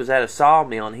like he was at a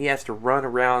sawmill and he has to run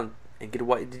around and get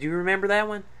away. Did you remember that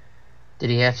one? Did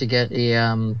he have to get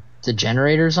the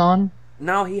generators on?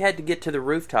 No, he had to get to the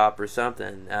rooftop or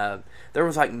something. There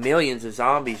was like millions of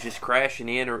zombies just crashing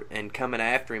in and coming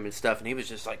after him and stuff, and he was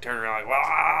just like turning around like,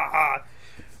 wah!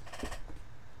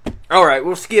 All right,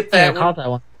 we'll skip that one. I caught that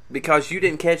one. Because you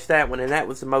didn't catch that one, and that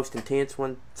was the most intense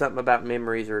one. Something about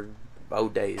memories or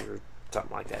old days or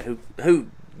something like that. Who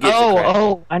gives a crap?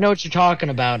 Oh, I know what you're talking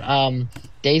about.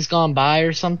 Days Gone By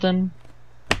or something?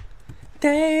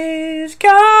 Days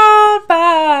gone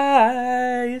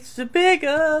by, it's the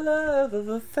bigger love of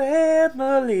a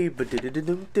family. Is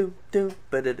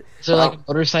there like a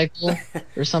motorcycle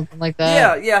or something like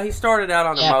that? Yeah. He started out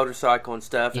on a motorcycle and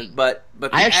stuff, but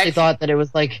I actually thought it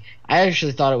was like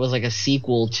a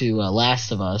sequel to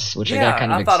Last of Us, which I got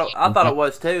kind of excited. I thought it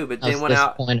was too, but then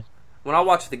when I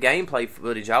watched the gameplay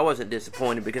footage, I wasn't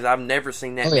disappointed because I've never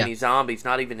seen that many zombies,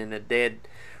 not even in a Dead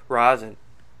Rising.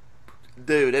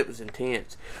 Dude, it was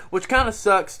intense. Which kind of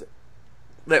sucks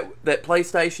that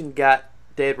PlayStation got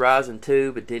Dead Rising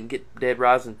 2 but didn't get Dead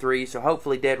Rising 3. So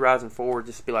hopefully Dead Rising 4 will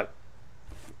just be like,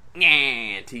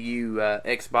 nah, to you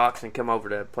Xbox and come over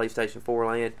to PlayStation 4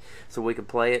 land so we can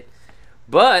play it.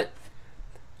 But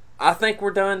I think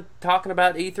we're done talking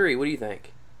about E3. What do you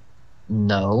think?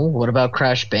 No. What about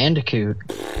Crash Bandicoot?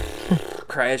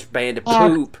 Crash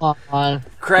Bandipoop. Oh, come on.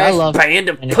 Crash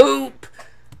Bandipoop.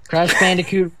 Crash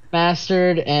Bandicoot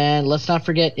Remastered, and let's not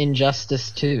forget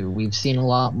Injustice 2. We've seen a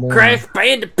lot more. Crash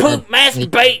Bandipoop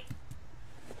Masturbate!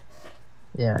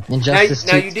 Yeah, Injustice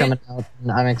 2 is coming out,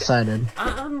 and I'm excited.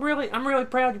 I'm really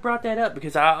proud you brought that up,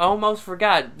 because I almost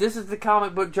forgot. This is the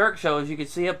Comic Book Jerk Show, as you can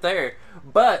see up there.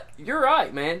 But, you're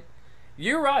right, man.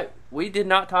 You're right. We did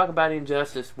not talk about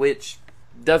Injustice, which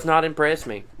does not impress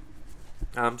me.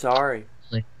 I'm sorry.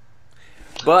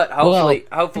 But,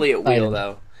 hopefully it will,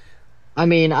 though. I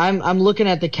mean, I'm looking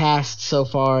at the cast so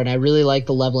far, and I really like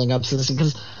the leveling up system,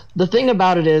 because the thing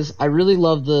about it is, I really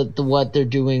love the what they're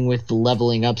doing with the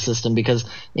leveling up system, because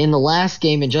in the last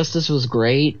game, Injustice was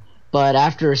great, but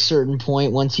after a certain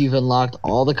point, once you've unlocked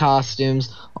all the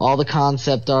costumes, all the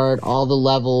concept art, all the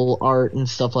level art and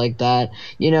stuff like that,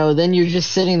 then you're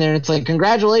just sitting there, and it's like,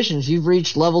 congratulations, you've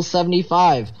reached level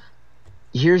 75.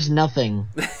 Here's nothing.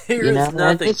 Here's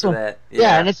nothing for that.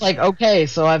 Yeah, and it's like, okay,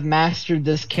 so I've mastered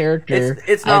this character.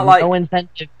 It's not I have no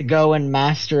incentive to go and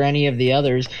master any of the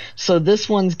others. So this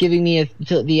one's giving me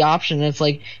the option. It's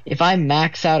like, if I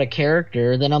max out a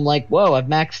character, then I'm like, whoa, I've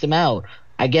maxed him out.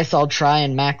 I guess I'll try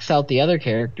and max out the other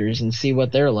characters and see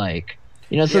what they're like.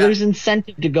 So there's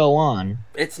incentive to go on.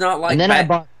 It's not like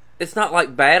it's not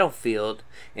like Battlefield,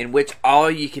 in which all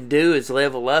you can do is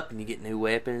level up and you get new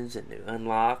weapons and new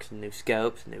unlocks and new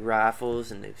scopes and new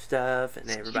rifles and new stuff and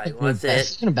everybody wants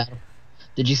it.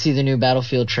 Did you see the new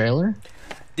Battlefield trailer?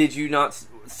 Did you not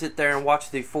sit there and watch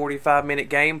the 45-minute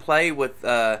gameplay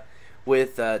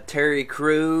with Terry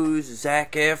Crews,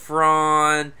 Zac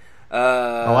Efron?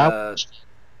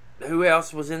 Who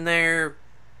else was in there?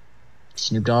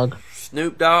 Snoop Dogg.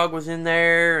 Snoop Dogg was in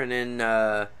there, and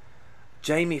then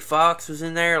Jamie Foxx was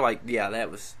in there. That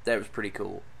was pretty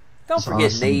cool. Don't forget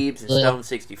awesome. Neebs and Stone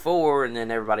 64, and then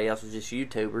everybody else was just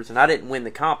YouTubers. And I didn't win the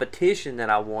competition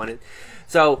that I wanted.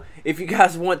 So if you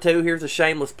guys want to, here's a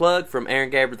shameless plug from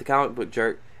Aaron Gabbard, the Comic Book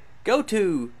Jerk. go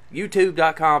to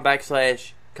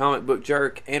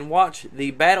youtube.com/comicbookjerk and watch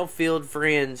the Battlefield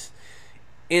Friends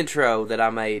intro that I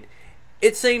made.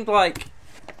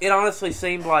 It honestly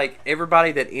seemed like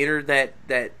everybody that entered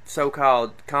that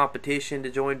so-called competition to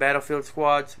join Battlefield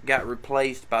squads got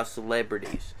replaced by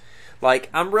celebrities. Like,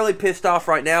 I'm really pissed off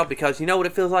right now because you know what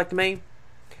it feels like to me?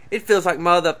 It feels like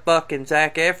motherfucking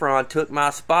Zac Efron took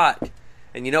my spot.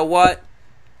 And you know what?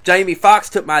 Jamie Foxx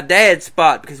took my dad's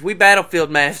spot because we Battlefield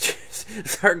masters.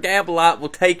 Sir Gamblot will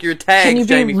take your tags,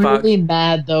 Jamie Foxx. Can you be really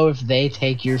mad, though, if they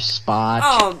take your spot?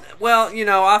 Oh, well, you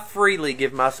know, I freely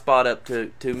give my spot up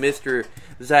to Mr.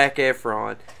 Zac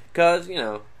Efron. Because, you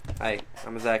know, hey,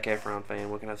 I'm a Zac Efron fan.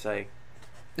 What can I say?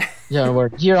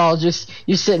 You're all just,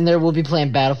 you're sitting there, we'll be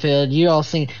playing Battlefield, you all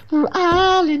sing, we're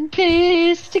all in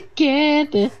place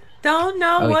together. Don't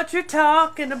know what you're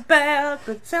talking about,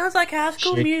 but sounds like High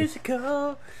School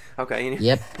Musical. Okay. Anyway.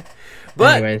 Yep.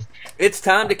 But anyways, it's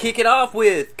time to kick it off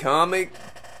with Comics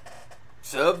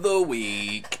of the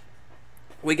Week.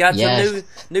 We got some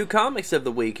new comics of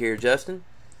the week here, Justin.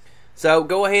 So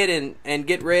go ahead and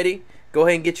get ready. Go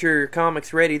ahead and get your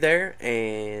comics ready there.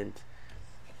 And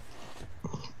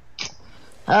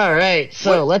all right,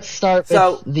 so let's start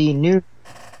with the new.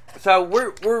 So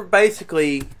we're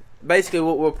basically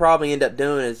what we'll probably end up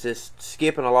doing is just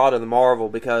skipping a lot of the Marvel,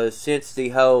 because since the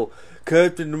whole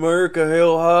Captain America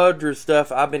Hell Hydra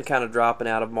stuff, I've been kind of dropping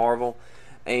out of Marvel.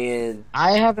 And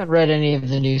I haven't read any of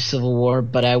the new Civil War,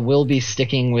 but I will be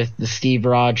sticking with the Steve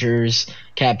Rogers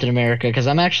Captain America because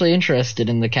I'm actually interested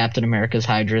in the Captain America's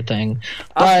Hydra thing.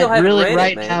 But really,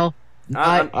 right now,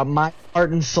 my heart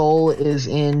and soul is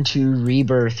into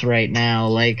Rebirth right now.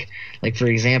 Like for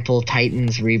example,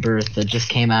 Titans Rebirth that just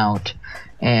came out,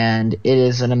 and it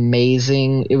is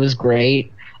it was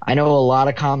great. I know a lot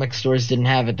of comic stores didn't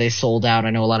have it; they sold out.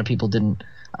 I know a lot of people didn't.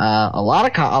 A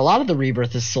lot of the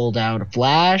Rebirth is sold out.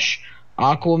 Flash,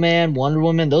 Aquaman, Wonder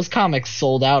Woman, those comics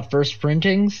sold out first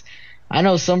printings. I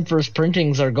know some first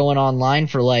printings are going online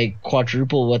for like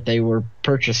quadruple what they were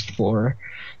purchased for.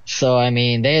 So, I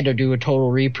mean, they had to do a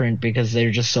total reprint because they're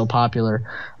just so popular.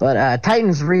 But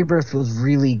Titans Rebirth was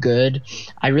really good.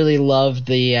 I really loved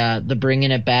the bringing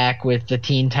it back with the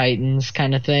Teen Titans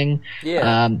kind of thing.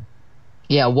 Yeah.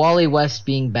 Wally West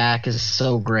being back is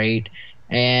so great.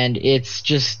 And it's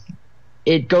just,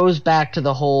 it goes back to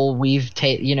the whole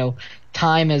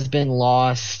time has been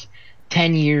lost,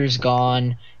 10 years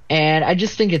gone. And I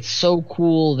just think it's so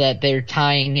cool that they're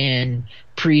tying in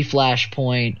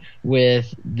pre-Flashpoint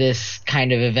with this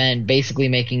kind of event, basically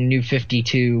making New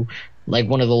 52 like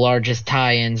one of the largest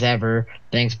tie-ins ever.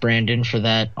 Thanks, Brandon, for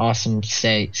that awesome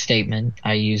statement.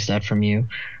 I used that from you.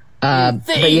 But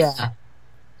yeah.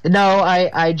 No,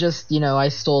 I just, I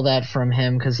stole that from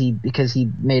him because he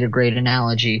made a great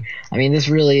analogy. I mean, this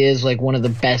really is like one of the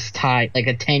best like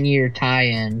a 10-year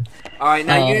tie-in. All right,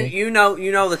 now you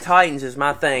know the Titans is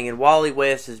my thing, and Wally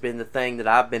West has been the thing that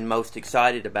I've been most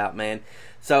excited about, man.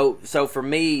 So for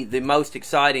me, the most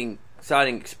exciting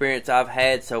experience I've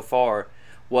had so far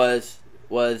was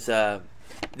this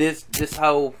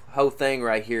whole thing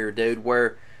right here, dude,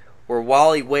 where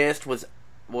Wally West was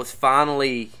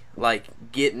finally like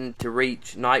getting to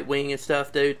reach Nightwing and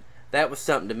stuff, dude. That was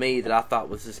something to me that I thought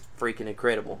was just freaking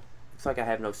incredible. Looks like I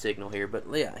have no signal here, but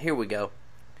yeah, here we go.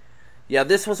 Yeah,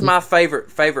 this was my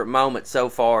favorite moment so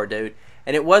far, dude.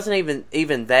 And it wasn't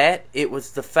even that. It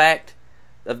was the fact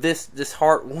of this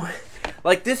heart.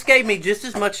 Like, this gave me just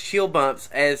as much chill bumps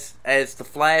as the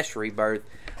Flash Rebirth,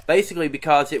 basically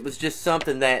because it was just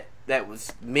something that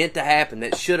was meant to happen,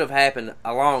 that should have happened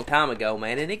a long time ago,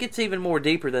 man. And it gets even more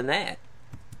deeper than that.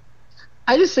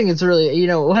 I just think it's really,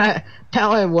 now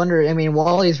I wonder, I mean,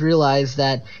 Wally's realized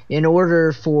that in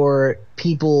order for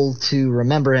people to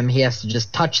remember him, he has to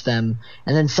just touch them,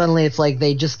 and then suddenly it's like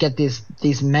they just get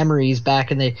these memories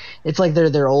back, and it's like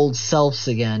they're their old selves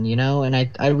again, and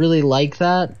I really like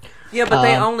that. Yeah, but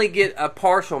they only get a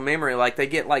partial memory, like they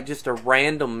get like just a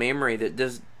random memory that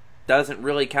doesn't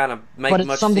really kind of make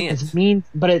much sense.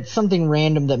 But it's something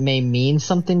random that may mean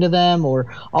something to them,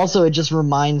 or also it just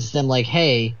reminds them like,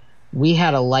 hey, we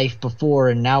had a life before,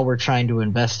 and now we're trying to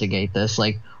investigate this.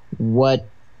 Like, what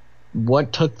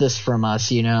took this from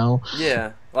us?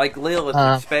 Yeah, like Lilith,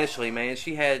 especially, man.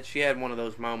 She had one of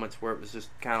those moments where it was just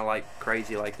kind of like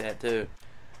crazy like that too.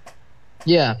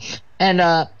 Yeah, and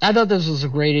I thought this was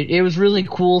it was really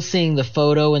cool seeing the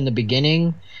photo in the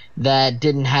beginning that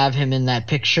didn't have him in that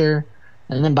picture,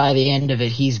 and then by the end of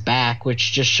it, he's back,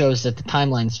 which just shows that the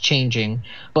timeline's changing.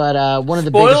 But one of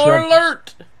the biggest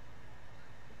alert.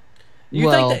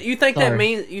 You think that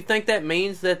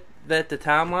means that the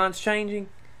timeline's changing?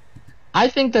 I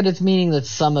think that it's meaning that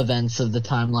some events of the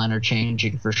timeline are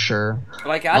changing for sure.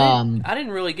 Like I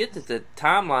didn't really get that the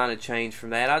timeline had changed from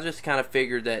that. I just kind of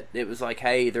figured that it was like,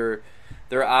 hey, their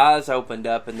eyes opened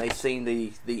up and they seen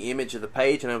the image of the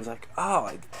page, and I was like, oh,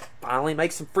 it finally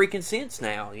makes some freaking sense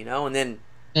now, you know. And then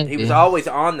he was always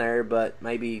on there, but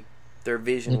maybe their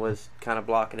vision was kind of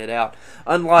blocking it out.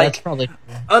 Unlike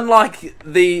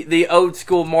the old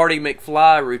school Marty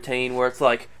McFly routine, where it's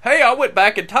like, hey, I went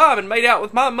back in time and made out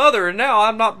with my mother, and now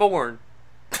I'm not born.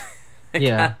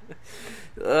 Yeah.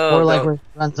 Or like where he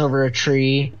runs over a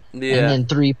tree, and then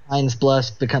 3 Pines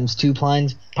Bluff becomes 2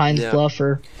 Pines Bluff,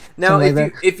 or now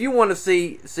like if you want to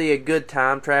see a good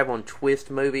time traveling twist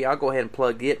movie, I'll go ahead and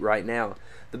plug it right now.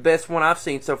 The best one I've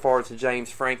seen so far is the James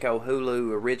Franco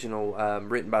Hulu original,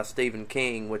 written by Stephen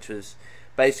King, which was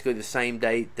basically the same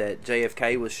date that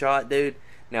JFK was shot, dude.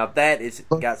 Now that is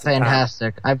got some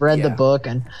fantastic. time. I've read the book,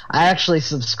 and I actually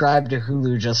subscribed to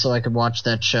Hulu just so I could watch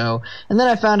that show. And then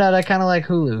I found out I kind of like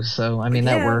Hulu, so I mean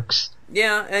that works.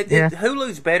 Yeah,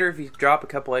 Hulu's better if you drop a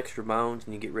couple extra bones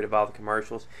and you get rid of all the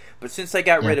commercials. But since they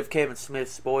got rid of Kevin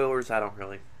Smith's spoilers, I don't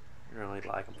really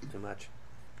like them too much.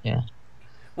 Yeah.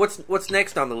 What's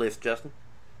next on the list, Justin?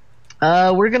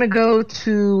 We're gonna go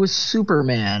to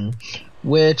Superman,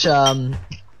 which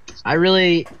I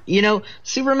really,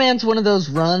 Superman's one of those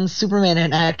runs. Superman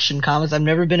in Action Comics. I've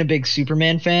never been a big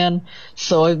Superman fan,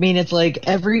 so I mean, it's like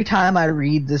every time I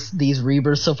read these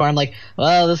rebirths so far, I'm like,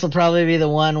 well, this will probably be the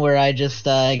one where I just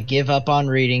give up on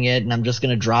reading it, and I'm just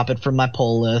gonna drop it from my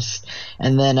pull list.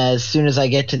 And then as soon as I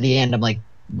get to the end, I'm like,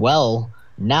 well,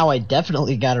 now I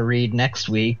definitely got to read next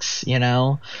week's,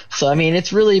 So I mean,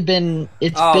 it's really been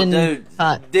dude,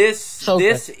 this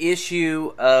good.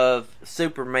 issue of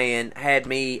Superman had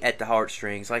me at the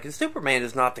heartstrings. Like, Superman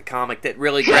is not the comic that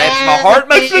really grabs my heart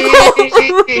most of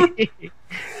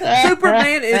all.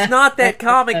 Superman is not that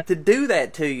comic to do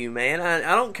that to you, man.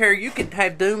 I don't care. You could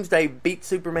have Doomsday beat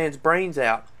Superman's brains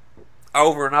out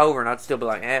over and over, and I'd still be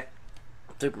like,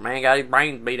 Superman got his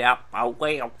brains beat out. Oh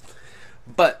well.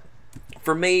 But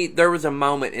for me, there was a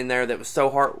moment in there that was so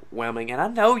heartwarming, and I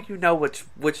know you know which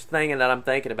thing that I'm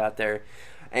thinking about there.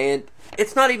 And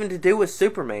it's not even to do with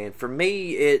Superman. For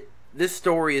me, this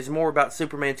story is more about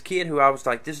Superman's kid, who I was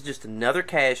like, this is just another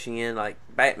cash-in. Like,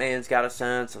 Batman's got a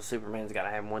son, so Superman's got to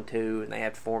have one too, and they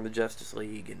have to form the Justice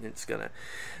League, and it's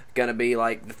gonna be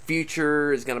like the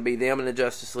future is gonna be them in the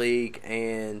Justice League,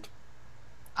 and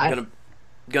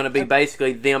gonna be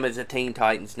basically them as the Teen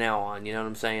Titans now on. You know what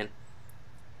I'm saying?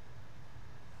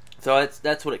 So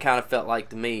that's what it kind of felt like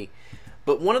to me.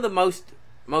 But one of the most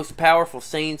powerful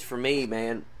scenes for me,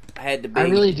 man, had to be... I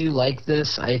really do like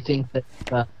this. I think that...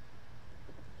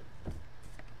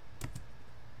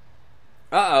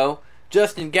 Uh-oh.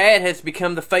 Justin Gadd has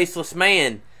become the Faceless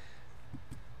Man.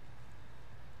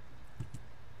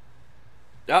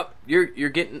 Oh, you're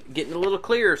getting a little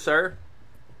clearer, sir.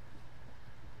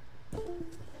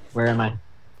 Where am I?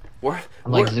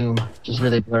 I'm like Zoom. Just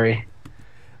really blurry.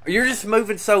 You're just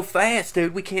moving so fast,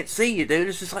 dude. We can't see you, dude.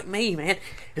 It's just like me, man.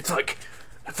 It's like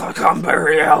I'm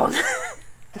Barry Allen.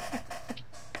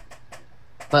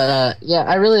 But yeah,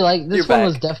 I really like this. You're one back.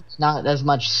 was definitely not as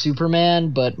much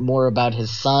Superman, but more about his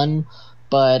son.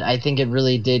 But I think it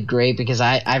really did great because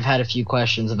I've had a few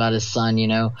questions about his son.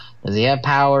 Does he have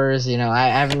powers? I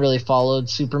haven't really followed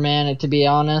Superman, to be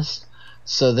honest.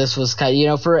 So this was kind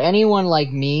of, for anyone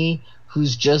like me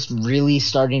who's just really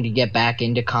starting to get back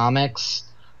into comics,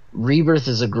 Rebirth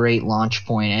is a great launch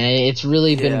point, and it's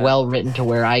really been well written to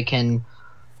where I can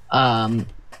follow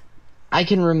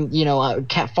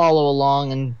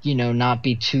along and not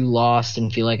be too lost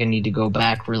and feel like I need to go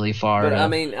back really far. But I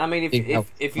mean,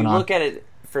 if you look at it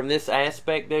from this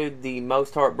aspect, dude, the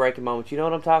most heartbreaking moments. You know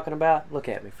what I'm talking about? Look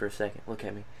at me for a second. Look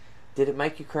at me. Did it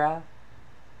make you cry?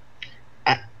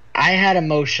 I had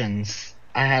emotions.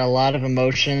 I had a lot of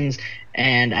emotions,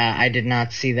 and I did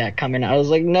not see that coming. I was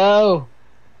like, no.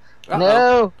 Uh-oh.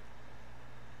 No!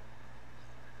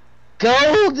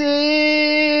 Goldie!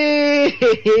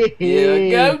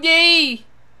 Yeah, Goldie!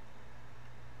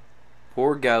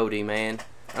 Poor Goldie, man.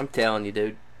 I'm telling you,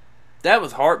 dude. That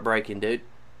was heartbreaking, dude.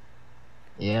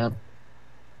 Yep.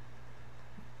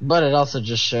 But it also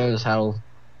just shows how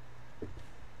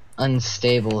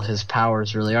unstable his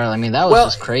powers really are. I mean, that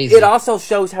was just crazy. It also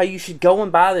shows how you should go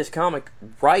and buy this comic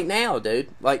right now, dude.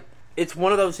 Like, it's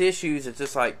one of those issues. It's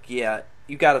just like, yeah,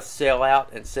 you got to sell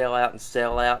out and sell out and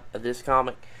sell out of this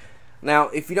comic. Now,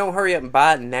 if you don't hurry up and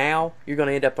buy it now, you're going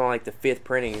to end up on like the 5th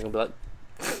printing. You're going to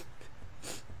be like...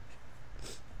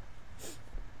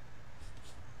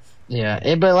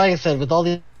 Yeah, but like I said, with all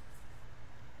the...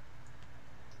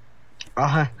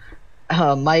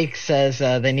 Mike says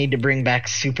they need to bring back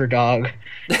Superdog.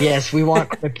 Yes, we want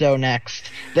Crypto next.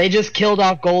 They just killed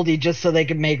off Goldie just so they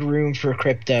could make room for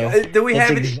Crypto. Do we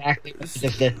have exactly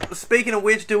any? Speaking of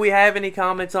which, do we have any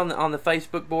comments on the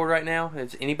Facebook board right now?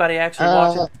 Is anybody actually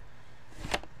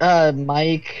watching?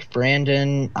 Mike,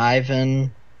 Brandon,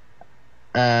 Ivan.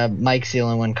 Mike's the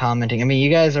only one commenting. I mean, you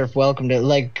guys are welcome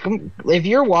to if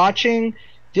you're watching,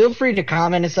 feel free to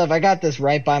comment and stuff. I got this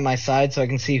right by my side so I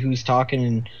can see who's talking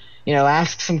and.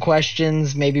 Ask some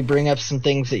questions, maybe bring up some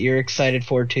things that you're excited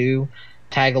for too.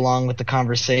 Tag along with the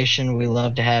conversation. We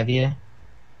love to have you.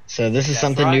 So this is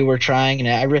something new we're trying,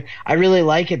 and I really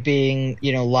like it being,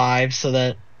 live so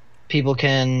that people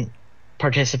can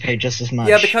participate just as much.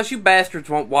 Yeah, because you bastards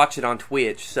won't watch it on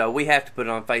Twitch, so we have to put it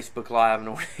on Facebook Live in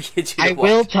order to get you to watch.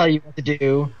 I will tell you what to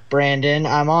do, Brandon.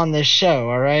 I'm on this show,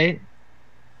 all right?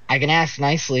 I can ask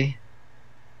nicely.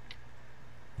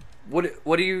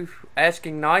 What are you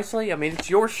asking nicely? I mean, it's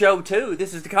your show too.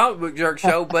 This is the Comic Book Jerk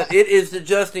show, but it is the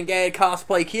Justin Gad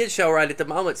Cosplay Kid show right at the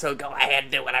moment, so go ahead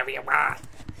and do whatever you want.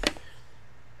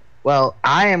 Well,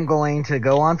 I am going to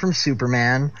go on from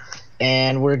Superman,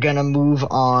 and we're going to move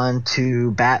on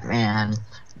to Batman.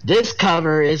 This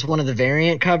cover is one of the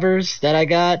variant covers that I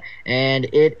got, and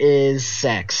it is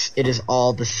sex. It is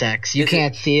all the sex. You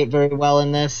can't see it very well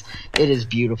in this. It is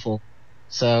beautiful.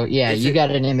 So, yeah, you got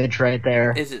an image right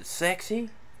there. Is it sexy?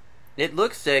 It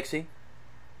looks sexy.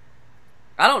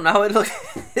 I don't know.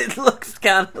 It looks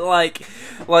kind of like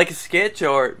a sketch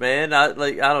art, man. I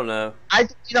don't know.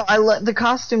 The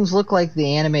costumes look like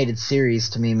the animated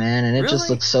series to me, man, and it just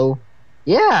looks so.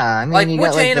 Yeah, I mean,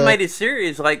 which animated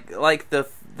series? Like the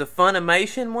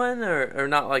Funimation one, or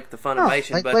not like the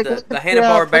Funimation, but the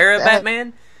Hanna-Barbera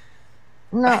Batman.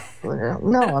 No,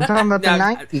 I'm talking about the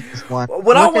 90s one.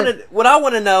 What I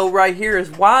want to know right here is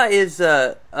why is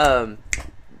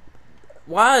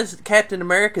Captain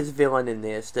America's villain in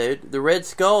this, dude? The Red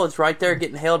Skull is right there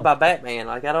getting held by Batman.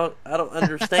 Like I don't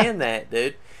understand that,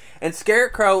 dude. And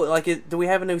Scarecrow, do we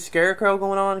have a new Scarecrow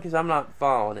going on? Because I'm not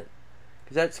following it.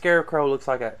 Because that Scarecrow looks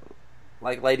like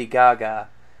Lady Gaga.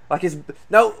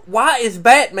 Why is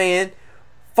Batman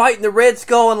fighting the Red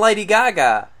Skull and Lady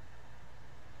Gaga?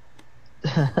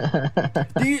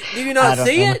 Do you not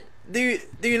see it? Do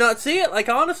you not see it? Like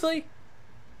honestly,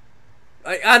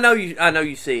 I know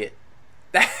you see it.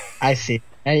 I see.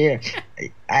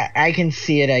 I can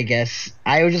see it. I guess.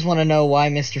 I just want to know why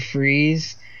Mr.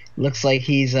 Freeze looks like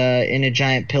he's in a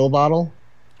giant pill bottle.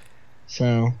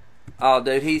 So. Oh,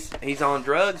 dude, he's on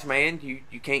drugs, man.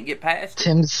 You can't get past it.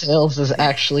 Tim Sales is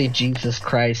actually Jesus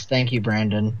Christ. Thank you,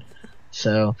 Brandon.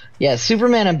 So yeah,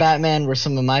 Superman and Batman were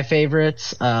some of my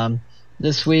favorites.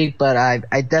 This week, but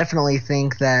I definitely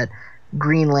think that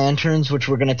Green Lanterns, which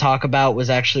we're going to talk about,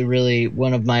 was actually really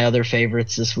one of my other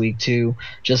favorites this week too,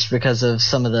 just because of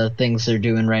some of the things they're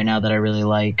doing right now that I really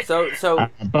like. So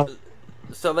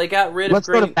they got rid of let's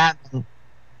go to Batman.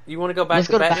 You want to go back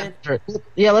to Batman?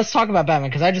 Yeah, let's talk about Batman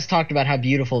because I just talked about how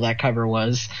beautiful that cover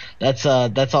was. That's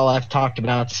all I've talked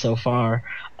about so far.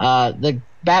 The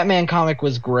Batman comic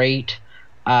was great.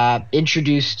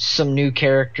 Introduced some new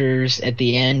characters at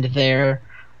the end there.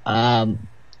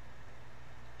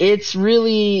 It's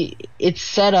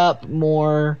set up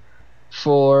more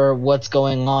for what's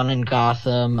going on in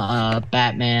Gotham.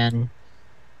 Batman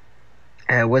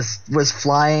was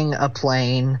flying a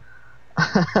plane.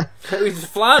 He was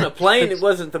flying a plane. It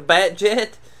wasn't the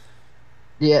Batjet.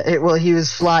 Yeah,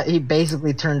 he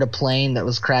basically turned a plane that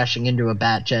was crashing into a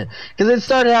Batjet. Because it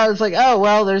started out, it's like, oh,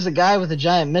 well, there's a guy with a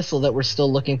giant missile that we're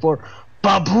still looking for.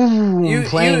 Ba-boom!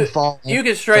 Plane falling. You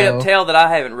can straight up tell that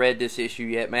I haven't read this issue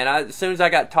yet, man. As soon as I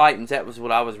got Titans, that was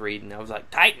what I was reading. I was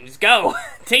like, Titans, go!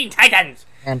 Teen Titans!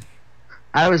 And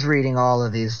I was reading all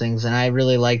of these things, and I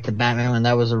really liked the Batman one.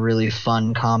 That was a really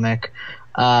fun comic.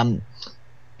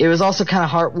 It was also kind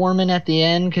of heartwarming at the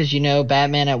end because,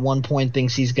 Batman at one point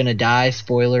thinks he's going to die,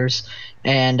 spoilers,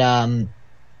 and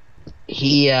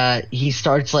he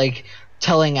starts,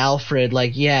 telling Alfred,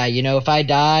 if I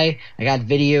die, I got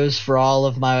videos for all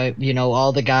of my,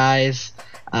 all the guys,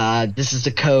 this is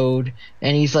the code,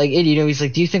 and he's like,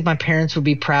 do you think my parents would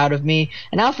be proud of me?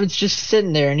 And Alfred's just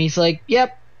sitting there, and he's like,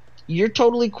 yep, you're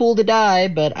totally cool to die,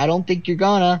 but I don't think you're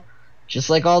gonna. Just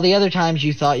like all the other times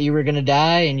you thought you were going to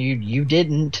die, and you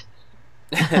didn't.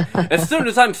 As soon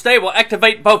as I'm stable,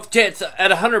 activate both jets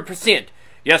at 100%.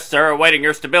 Yes, sir, awaiting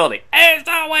your stability. As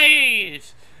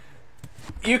always!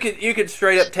 You could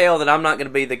straight up tell that I'm not going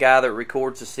to be the guy that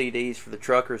records the CDs for the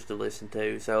truckers to listen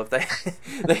to. So if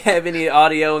they have any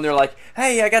audio and they're like,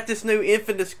 hey, I got this new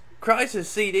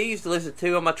crisis CDs to listen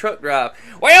to on my truck drive.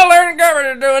 Well, Larry and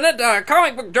Gerber are doing it.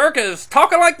 Comic Book Jerk is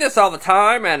talking like this all the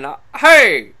time. And,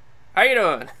 hey, how you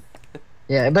doing?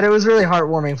 Yeah, but it was really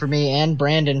heartwarming for me and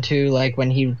Brandon, too, like,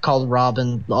 when he called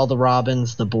Robin, all the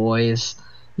Robins, the boys.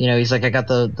 You know, he's like, I got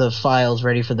the files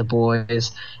ready for the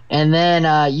boys. And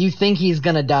then you think he's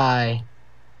going to die.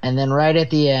 And then right at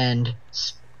the end,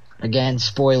 again,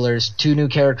 spoilers, 2 new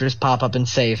characters pop up and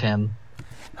save him.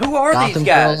 Who are Gotham these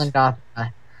guys? Girl and Gotham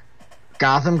Guy.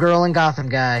 Gotham Girl and Gotham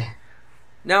Guy.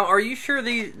 Now, are you sure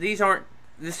these aren't...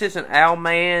 This isn't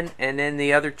Owlman and then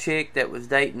the other chick that was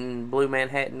dating Blue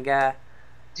Manhattan guy?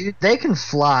 Dude, they can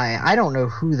fly. I don't know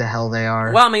who the hell they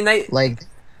are. Well, I mean,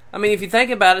 if you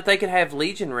think about it, they could have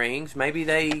Legion rings. Maybe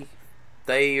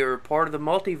they are part of the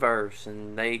multiverse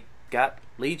and they got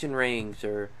Legion rings,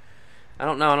 or I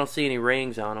don't know. I don't see any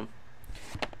rings on them.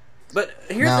 But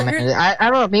I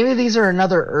don't know. Maybe these are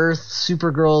another Earth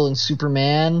Supergirl and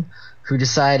Superman who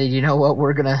decided, you know what,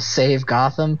 we're gonna save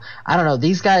Gotham. I don't know.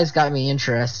 These guys got me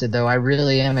interested, though. I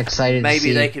really am excited. Maybe to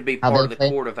see they could be part of the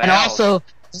Court of Owls. And also,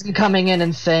 coming in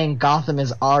and saying Gotham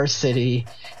is our city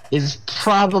is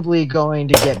probably going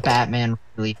to get Batman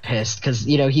really pissed, because,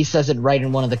 you know, he says it right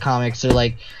in one of the comics. They're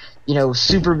like, you know,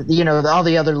 all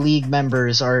the other League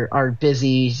members are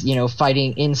busy, you know,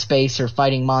 fighting in space or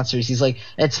fighting monsters. He's like,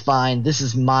 it's fine. This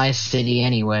is my city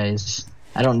anyways.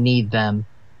 I don't need them.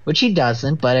 Which he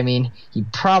doesn't, but I mean, he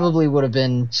probably would have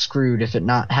been screwed if it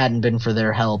hadn't been for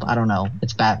their help. I don't know.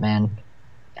 It's Batman.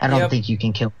 I don't think you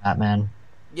can kill Batman.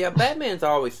 Yeah, Batman's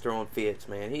always throwing fits,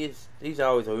 man. He's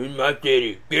always like, in my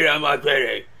city. Get out of my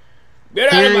city.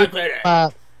 Get out of my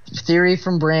city. Theory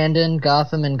from Brandon,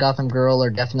 Gotham and Gotham Girl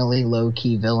are definitely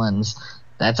low-key villains.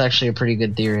 That's actually a pretty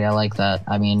good theory. I like that.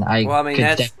 I mean,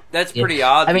 that's pretty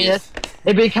obvious. I mean,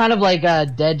 it'd be kind of like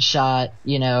Deadshot,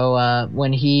 you know,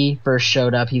 when he first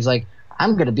showed up. He's like,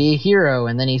 I'm going to be a hero.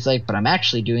 And then he's like, but I'm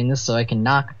actually doing this so I can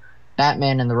knock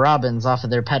Batman and the Robins off of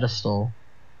their pedestal.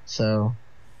 So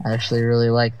I actually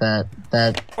really like that.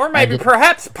 Or maybe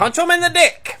perhaps punch him in the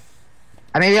dick.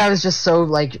 Maybe I was just so,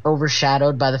 like,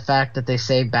 overshadowed by the fact that they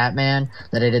saved Batman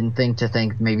that I didn't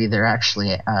think maybe they're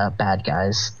actually bad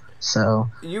guys. So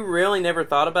you really never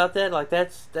thought about that? Like,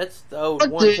 that's the old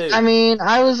one dude, too. I mean,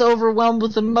 I was overwhelmed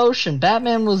with emotion.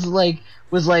 Batman was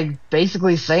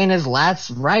basically saying his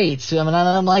last rites to him, and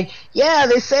I'm like, yeah,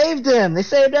 they saved him. They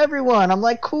saved everyone. I'm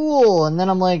like, cool. And then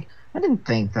I'm like, I didn't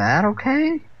think that.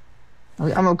 Okay.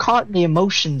 I'm caught in the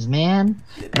emotions, man.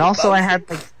 And also, I had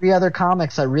like 3 other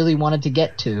comics I really wanted to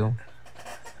get to,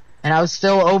 and I was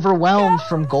still overwhelmed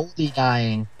from Goldie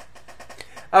dying.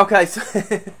 Okay, so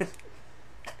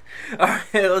all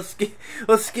right,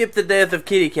 let's skip the death of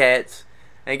kitty cats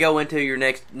and go into your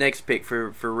next pick for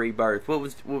Rebirth. What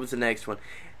was the next one?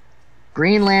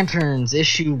 Green Lanterns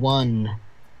issue 1.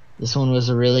 This one was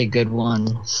a really good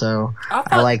one, so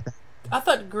I like that. I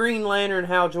thought Green Lantern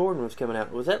Hal Jordan was coming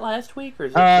out. Was that last week or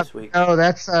is that this week? No,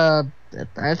 that's I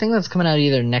think that's coming out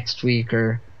either next week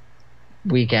or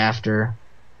week after.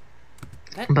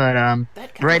 But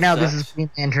right now this is Green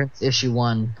Lanterns issue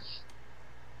 1.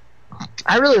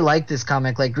 I really like this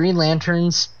comic. Like Green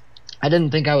Lanterns, I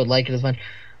didn't think I would like it as much.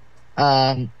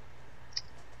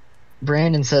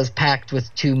 Brandon says packed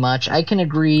with too much. I can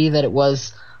agree that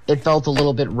it felt a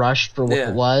little bit rushed for what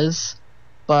it was.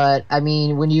 But, I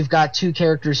mean, when you've got 2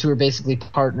 characters who are basically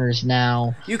partners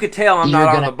now... You could tell I'm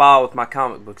not on the ball with my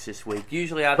comic books this week.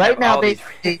 Usually I'd have all these...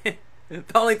 The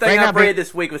only thing I've read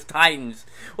this week was Titans.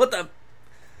 What the...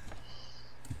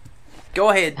 Go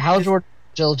ahead. Hal Jordan,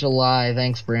 Jill July.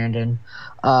 Thanks, Brandon.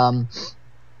 But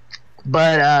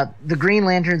the Green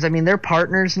Lanterns, I mean, they're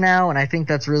partners now, and I think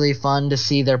that's really fun to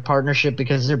see their partnership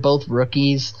because they're both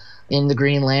rookies in the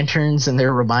Green Lanterns, and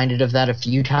they're reminded of that a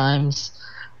few times.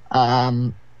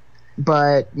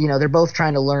 But, you know, they're both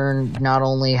trying to learn not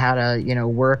only how to, you know,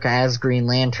 work as Green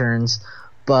Lanterns,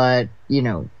 but, you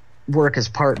know, work as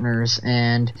partners.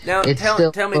 And now,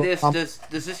 tell me this, does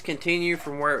this continue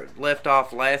from where it left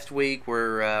off last week,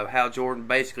 where Hal Jordan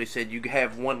basically said you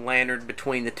have one lantern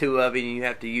between the 2 of you and you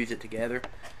have to use it together?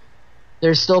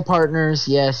 They're still partners,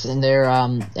 yes, and they're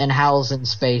and Hal's in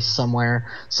space somewhere,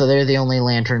 so they're the only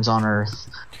lanterns on Earth,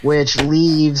 which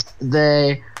leaves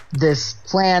this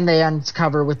plan they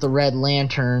uncover with the Red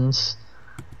Lanterns.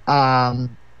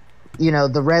 You know,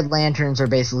 the Red Lanterns are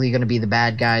basically going to be the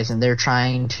bad guys, and they're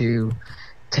trying to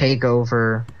take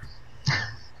over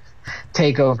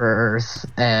Earth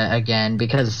again,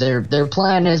 because their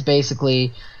plan is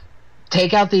basically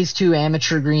take out these two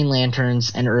amateur Green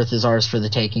Lanterns, and Earth is ours for the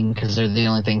taking because they're the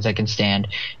only things that can stand.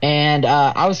 And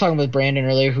I was talking with Brandon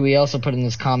earlier, who he also put in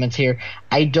his comments here.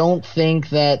 I don't think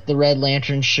that the Red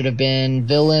Lanterns should have been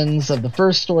villains of the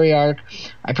first story arc.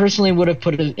 I personally would have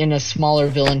put it in a smaller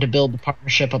villain to build the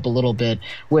partnership up a little bit,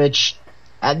 which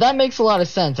that makes a lot of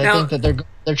sense. I think that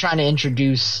they're trying to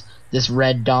introduce this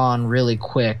Red Dawn really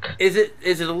quick. Is it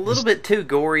a little bit too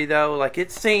gory though? Like,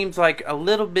 it seems like a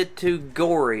little bit too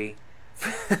gory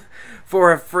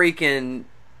for a freaking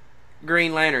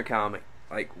Green Lantern comic.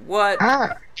 Like, what?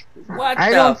 What I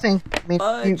the don't think.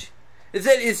 fudge? Is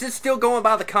this still going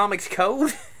by the comics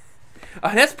code?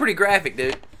 Oh, that's pretty graphic,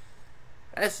 dude.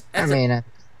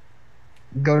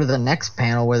 Go to the next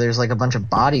panel where there's like a bunch of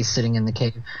bodies sitting in the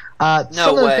cave. No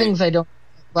some of way. the things I don't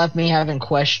left me having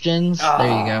questions. There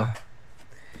you go.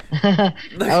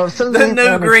 The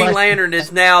new Green Lantern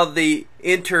is now the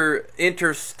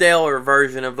interstellar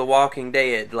version of The Walking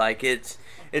Dead. Like, it's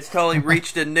totally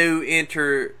reached a new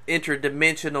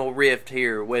interdimensional rift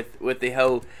here with the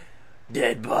whole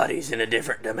dead bodies in a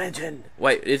different dimension.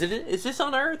 Wait, is this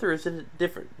on Earth or is it a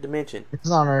different dimension? It's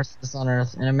on Earth.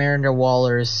 And Amanda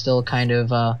Waller is still kind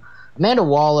of Amanda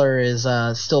Waller is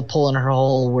still pulling her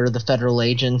whole "we're the federal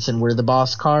agents and we're the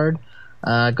boss" card.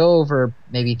 Go over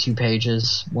maybe 2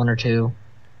 pages, 1 or 2,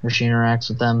 where she interacts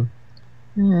with them.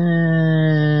 And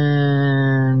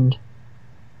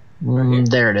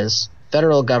there it is.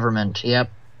 Federal government,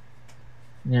 yep.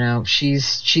 You know,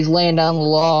 she's laying down the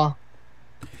law.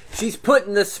 She's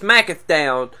putting the smacketh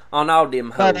down on all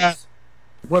them hoes. But,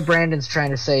 what Brandon's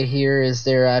trying to say here is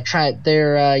they're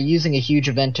using a huge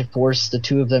event to force the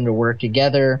two of them to work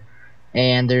together,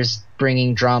 and there's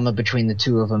bringing drama between the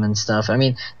two of them and stuff. I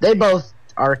mean, they both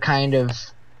are kind of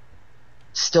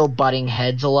still butting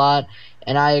heads a lot,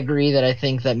 and I agree that I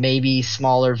think that maybe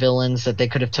smaller villains that they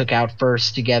could have took out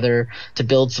first together to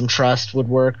build some trust would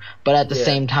work. But at the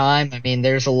same time, I mean,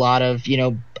 there's a lot of,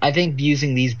 I think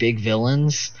using these big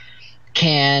villains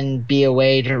can be a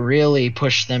way to really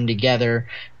push them together.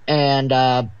 And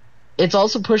it's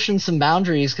also pushing some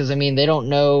boundaries because, I mean, they don't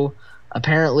know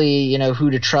apparently,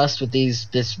 who to trust with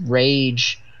this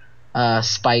rage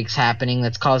spikes happening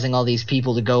that's causing all these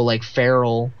people to go like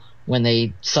feral when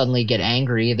they suddenly get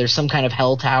angry. There's some kind of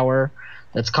hell tower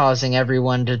that's causing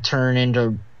everyone to turn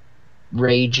into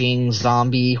raging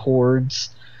zombie hordes.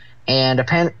 And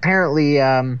apparently,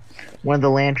 one of the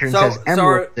lanterns has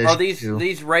emerald fish. Are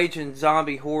these raging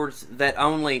zombie hordes that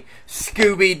only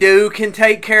Scooby-Doo can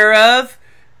take care of?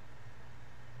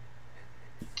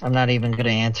 I'm not even going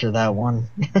to answer that one.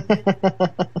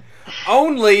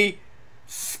 Only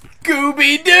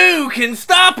Scooby-Doo can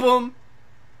stop them.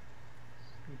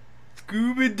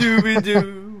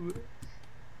 Scooby-Dooby-Doo.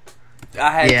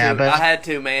 I had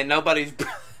to, man. Nobody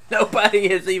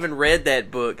has even read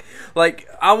that book. Like,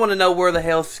 I want to know where the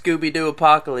hell Scooby-Doo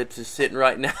Apocalypse is sitting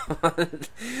right now on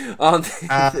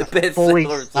the bestseller. Fully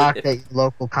stocked at your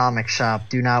local comic shop.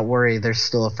 Do not worry, there's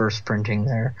still a first printing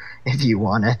there if you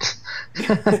want it.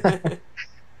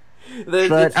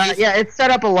 But it's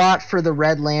set up a lot for the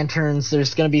Red Lanterns.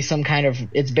 There's going to be some kind of,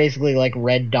 it's basically like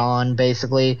Red Dawn.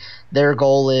 Basically, their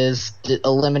goal is to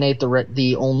eliminate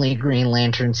the only Green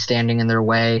Lantern standing in their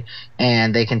way,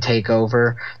 and they can take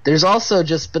over. There's also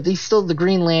the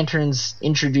Green Lanterns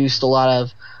introduced a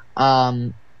lot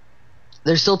of.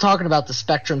 They're still talking about the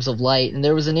spectrums of light, and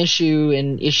there was an issue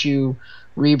in issue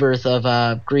Rebirth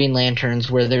of Green Lanterns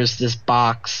where there's this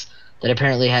box that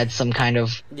apparently had some kind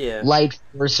of light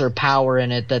force or power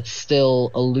in it that's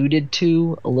still alluded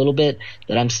to a little bit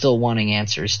that I'm still wanting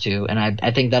answers to. And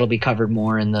I think that'll be covered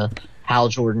more in the Hal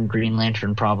Jordan Green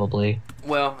Lantern probably.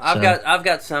 Well, I've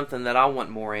got something that I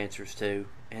want more answers to,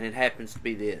 and it happens to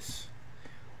be this.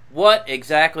 What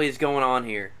exactly is going on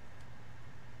here?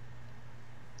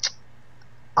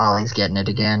 Ollie's getting it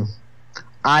again.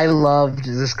 I loved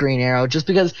this Green Arrow just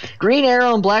because Green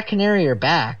Arrow and Black Canary are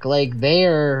back. Like, they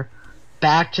are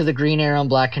back to the Green Arrow and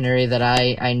Black Canary that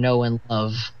I know and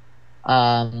love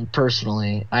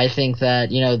personally. I think that,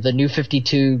 the New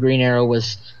 52 Green Arrow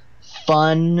was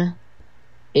fun-ish.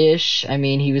 I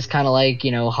mean, he was kind of like,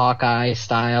 Hawkeye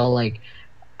style. Like,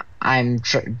 I'm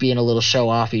being a little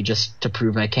show-offy just to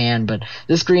prove I can, but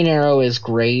this Green Arrow is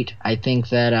great. I think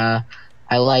that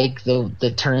I like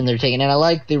the turn they're taking, and I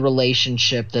like the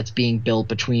relationship that's being built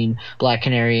between Black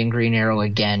Canary and Green Arrow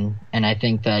again. And I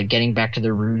think that getting back to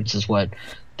their roots is what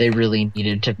they really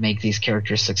needed to make these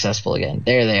characters successful again.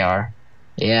 There they are.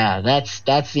 Yeah, that's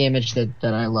the image that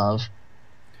I love.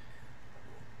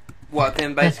 What,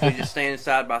 then basically just standing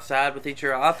side by side with each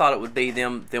other? I thought it would be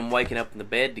them waking up in the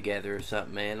bed together or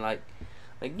something, man. Like,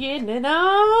 Like, getting it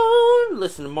on.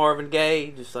 Listen to Marvin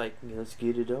Gaye, just like, let's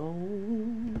get it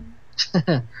on.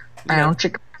 Bow,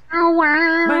 chicka, bow,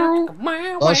 wow.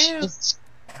 Wow.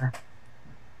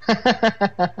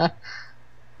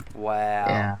 Wow.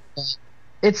 Yeah.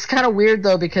 It's kind of weird,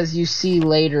 though, because you see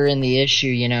later in the issue,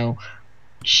 you know,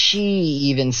 she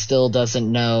even still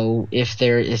doesn't know if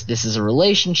this is a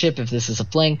relationship, if this is a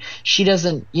fling. She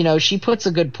doesn't, you know, she puts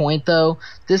a good point, though.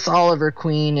 This Oliver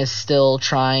Queen is still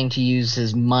trying to use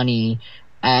his money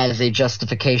as a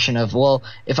justification of, well,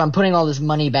 if I'm putting all this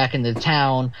money back into the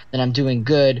town, then I'm doing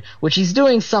good, which he's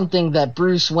doing something that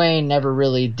Bruce Wayne never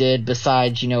really did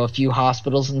besides, you know, a few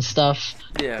hospitals and stuff,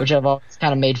 which I've always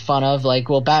kind of made fun of. Like,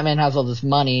 well, Batman has all this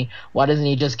money, why doesn't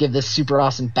he just give this super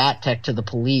awesome bat tech to the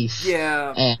police?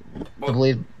 Yeah. And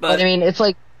but I mean, it's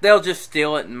like... They'll just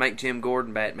steal it and make Jim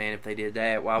Gordon Batman if they did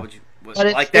that. Why would you...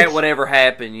 Like, that would ever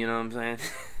happen, you know what I'm saying?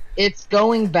 It's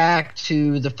going back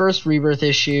to the first Rebirth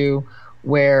issue,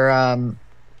 where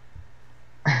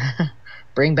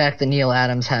bring back the Neil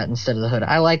Adams hat instead of the hood.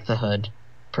 I like the hood,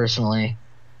 personally.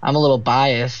 I'm a little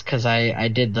biased because I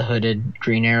did the hooded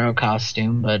Green Arrow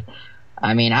costume, but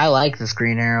I mean, I like this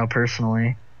Green Arrow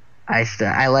personally.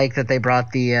 I like that they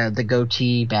brought the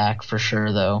goatee back for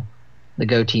sure, though. The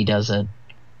goatee does it.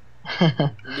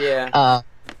 Yeah.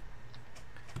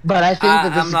 But I think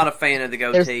that I'm not a fan of the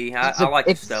goatee. I like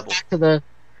the stubble. Back to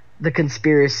the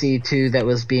conspiracy too that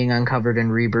was being uncovered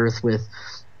in Rebirth with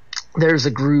there's a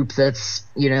group that's,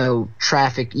 you know,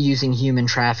 using human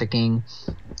trafficking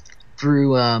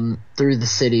through the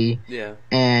city. Yeah.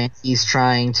 And he's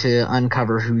trying to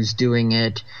uncover who's doing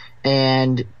it.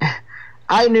 And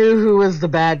I knew who was the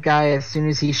bad guy as soon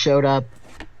as he showed up.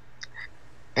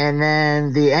 And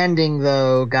then the ending,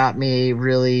 though, got me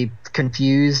really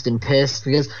confused and pissed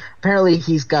because apparently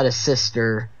he's got a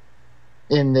sister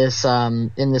in this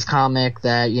comic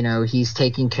that, you know, he's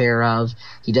taking care of.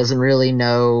 He doesn't really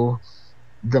know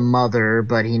the mother,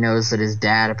 but he knows that his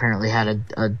dad apparently had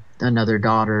another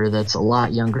daughter that's a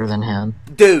lot younger than him.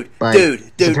 Dude. I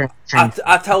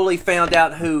totally found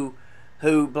out who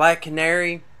Black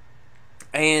Canary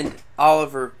and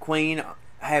Oliver Queen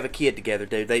have a kid together,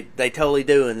 dude. They totally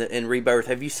do in Rebirth.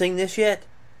 Have you seen this yet?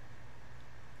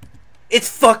 It's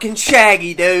fucking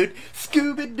Shaggy, dude.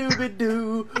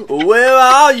 Scooby-Dooby-Doo, where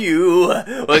are you?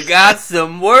 We got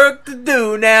some work to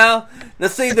do now. Now,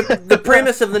 see, the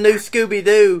premise of the new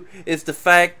Scooby-Doo is the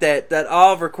fact that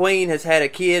Oliver Queen has had a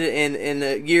kid in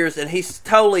the years, and he's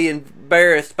totally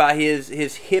embarrassed by his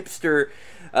hipster,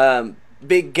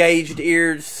 big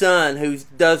gauged-eared son who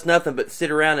does nothing but sit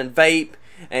around and vape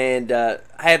and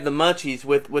have the munchies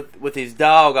with his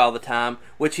dog all the time,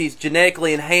 which he's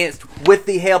genetically enhanced with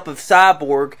the help of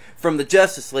Cyborg from the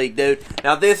Justice League, dude.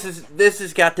 Now this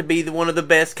has got to be one of the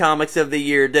best comics of the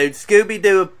year, dude.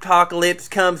 Scooby-Doo Apocalypse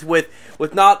comes with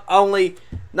not only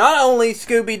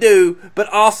Scooby-Doo, but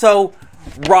also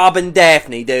Robin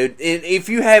Daphne, dude. If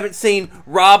you haven't seen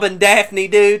Robin Daphne,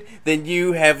 dude, then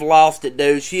you have lost it,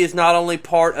 dude. She is not only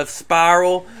part of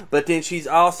Spiral, but then she's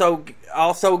also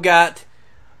got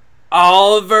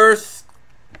Oliver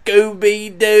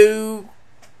Scooby-Doo.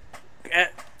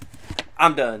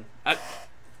 I'm done.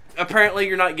 Apparently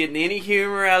you're not getting any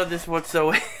humor out of this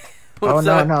whatsoever. Oh,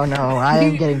 no. I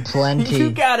am getting plenty.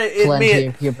 You gotta admit, plenty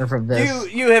of humor from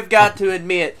this. You have got to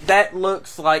admit, that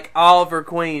looks like Oliver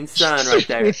Queen's son right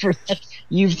there.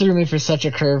 You threw me for such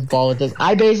a curveball with this.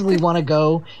 I basically want to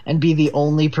go and be the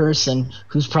only person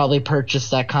who's probably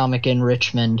purchased that comic in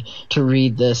Richmond to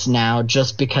read this now,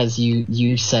 just because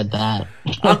you said that.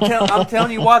 I'm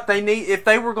telling you what, if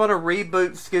they were going to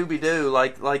reboot Scooby-Doo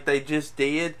like they just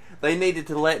did, they needed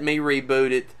to let me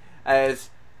reboot it as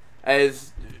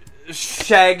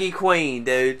Shaggy Queen,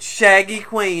 dude. Shaggy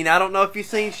Queen. I don't know if you've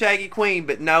seen Shaggy Queen,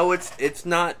 but no, it's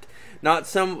not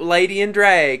some lady in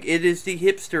drag. It is the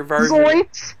hipster version.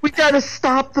 Zoinks! We gotta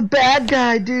stop the bad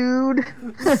guy, dude.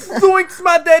 Zoinks!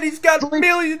 My daddy's got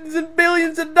millions and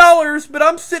billions of dollars, but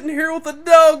I'm sitting here with a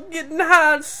dog getting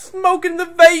high and smoking the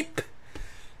vape.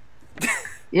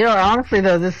 You know, honestly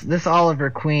though, this Oliver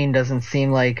Queen doesn't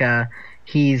seem like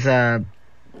he's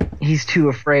too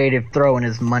afraid of throwing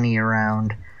his money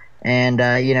around. And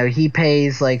you know, he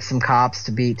pays like some cops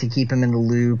to keep him in the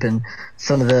loop, and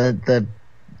some of the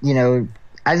you know,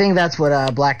 I think that's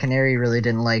what Black Canary really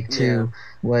didn't like too,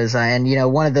 was and you know,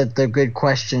 one of the good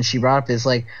questions she brought up is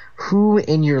like, who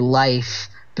in your life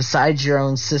besides your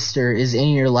own sister is in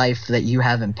your life that you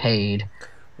haven't paid?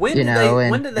 When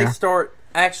did they start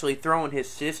actually throwing his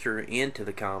sister into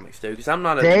the comics, dude? Because I'm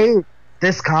not a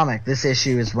this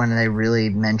issue is when they really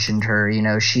mentioned her. You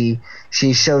know, she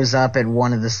shows up at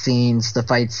one of the scenes, the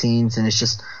fight scenes, and it's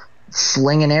just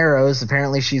slinging arrows.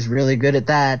 Apparently she's really good at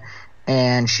that.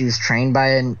 And she's trained by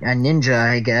a ninja,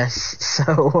 I guess.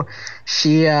 So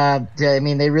she, I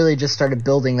mean, they really just started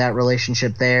building that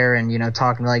relationship there and,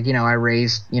 talking like,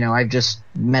 I've just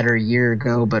met her a year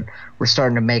ago, but we're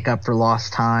starting to make up for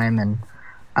lost time. And,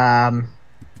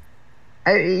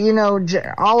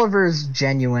 Oliver's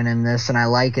genuine in this and I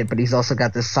like it, but he's also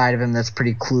got this side of him that's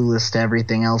pretty clueless to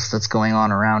everything else that's going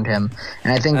on around him.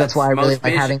 And I think that's why I really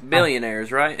like having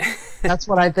billionaires, right? That's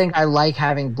what I think I like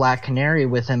having Black Canary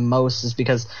with him most, is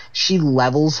because she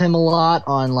levels him a lot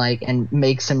on and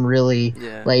makes him really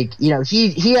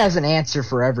he has an answer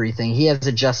for everything. He has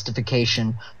a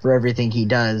justification for everything he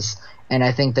does. And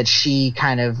I think that she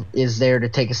kind of is there to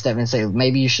take a step and say,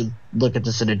 maybe you should look at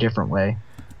this in a different way.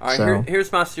 All right,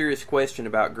 here's my serious question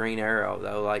about Green Arrow,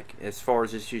 though. As far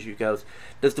as this issue goes,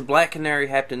 does the Black Canary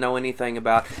have to know anything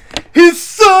about his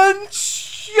son,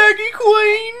 Shaggy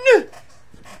Queen?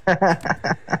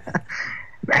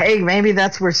 Hey, maybe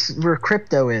that's where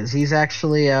Crypto is. He's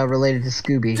actually related to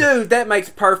Scooby. Dude, that makes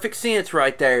perfect sense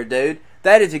right there, dude.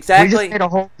 That is exactly. We just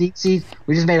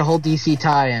made a whole DC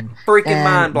tie-in. Freaking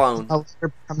mind blown.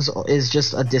 Is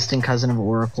just a distant cousin of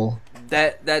Oracle.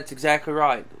 That's exactly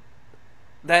right.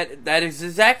 That is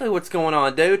exactly what's going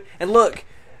on, dude. And look,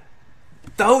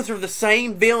 those are the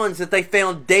same villains that they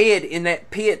found dead in that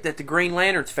pit that the Green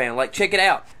Lanterns found. Check it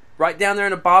out. Right down there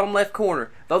in the bottom left corner.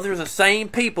 Those are the same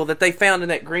people that they found in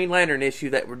that Green Lantern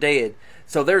issue that were dead.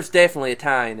 So there's definitely a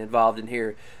tie-in involved in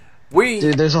here.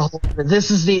 There's a whole.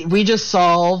 We just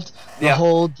solved the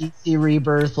whole DC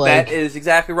Rebirth. That is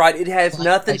exactly right. It has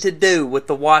nothing to do with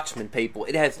the Watchmen, people.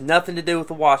 It has nothing to do with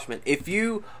the Watchmen. It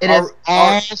is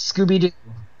all Scooby-Doo.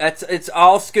 It's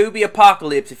all Scooby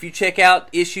Apocalypse. If you check out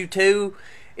issue 2,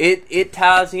 it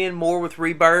ties in more with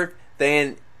Rebirth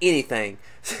than anything.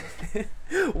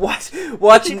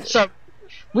 Watching. So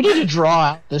we need to draw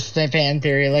out this fan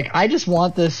theory. I just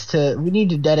want this to. We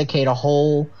need to dedicate a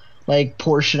whole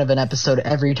portion of an episode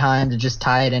every time to just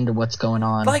tie it into what's going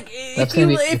on.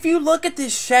 If you look at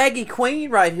this Shaggy Queen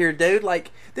right here, dude,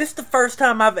 this is the first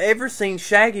time I've ever seen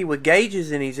Shaggy with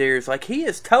gauges in his ears. He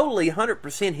is totally 100%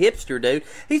 hipster, dude.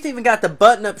 He's even got the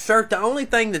button-up shirt. The only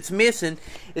thing that's missing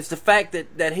is the fact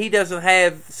that he doesn't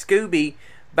have Scooby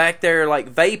back there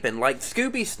vaping.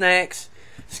 Scooby Snacks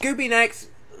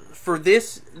for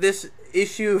this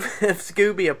issue of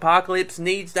Scooby Apocalypse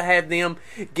needs to have them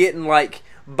getting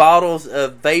bottles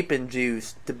of vaping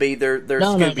juice to be their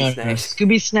Scooby snacks. No.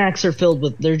 Scooby snacks are filled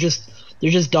with they're just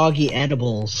doggy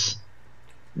edibles,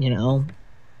 and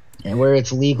where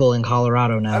it's legal in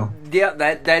Colorado now. Yeah,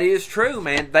 that is true,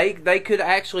 man. They could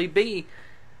actually be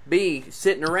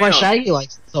sitting around. Why Shaggy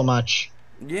likes it so much?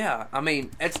 Yeah, I mean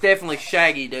that's definitely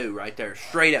Shaggy Doo right there,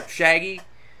 straight up Shaggy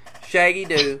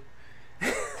Doo.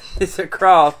 It's a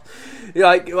cross.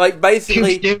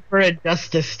 Basically do for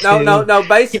injustice too. No.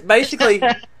 Basically,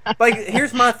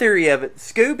 here's my theory of it.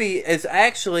 Scooby is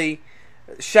actually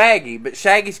Shaggy, but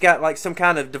Shaggy's got some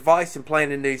kind of device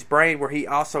implanted into his brain where he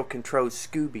also controls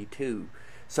Scooby too.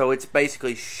 So it's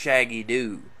basically Shaggy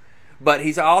Doo, but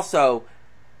he's also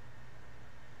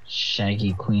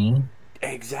Shaggy Queen.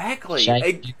 Exactly.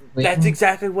 Shaggy Queen. That's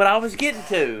exactly what I was getting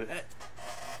to.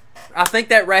 I think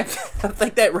that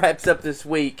wraps up this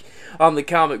week on the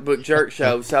Comic Book Jerk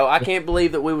Show. So I can't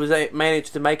believe that we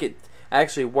managed to make it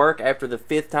actually work after the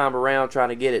 5th time around trying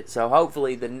to get it. So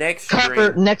hopefully the next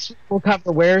week we'll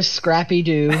cover Where's Scrappy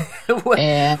Doo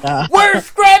and Where's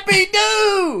Scrappy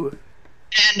Doo?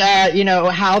 And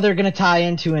how they're gonna tie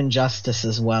into Injustice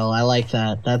as well. I like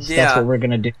that. That's what we're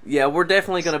gonna do. Yeah, we're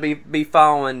definitely gonna be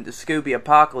following the Scooby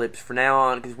Apocalypse from now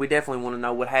on because we definitely want to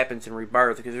know what happens in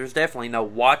Rebirth because there's definitely no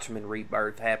Watchmen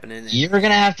Rebirth happening. You're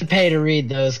gonna have to pay to read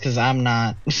those because I'm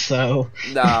not. So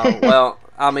no, well,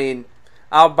 I mean,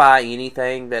 I'll buy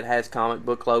anything that has comic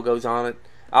book logos on it.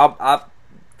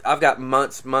 I've got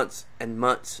months and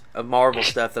months of Marvel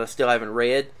stuff that I still haven't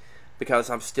read.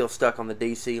 Because I'm still stuck on the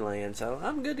DC land, so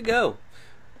I'm good to go.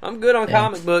 I'm good on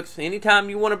comic books. Anytime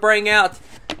you want to bring out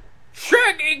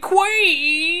Shaggy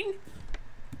Queen,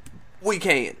 we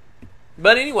can.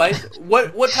 But anyways,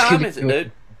 what time is it,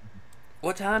 dude?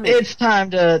 What time is it? It's time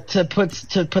to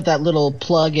put that little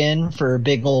plug in for a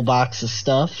big old box of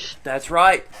stuff. That's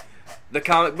right. The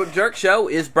Comic Book Jerk Show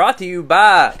is brought to you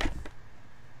by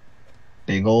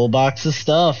Big old box of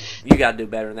stuff. You gotta do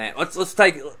better than that. Let's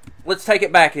take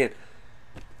it back in.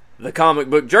 The Comic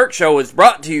Book Jerk Show is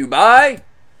brought to you by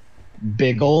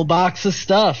Big old box of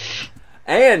stuff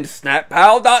and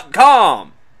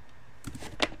SnapPal.com.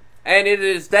 And it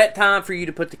is that time for you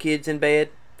to put the kids in bed,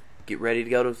 get ready to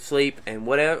go to sleep, and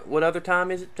what other time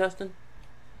is it, Justin?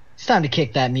 It's time to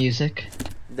kick that music.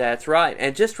 That's right.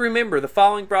 And just remember, the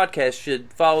following broadcast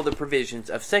should follow the provisions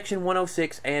of Section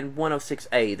 106 and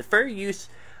 106A, the fair use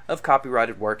of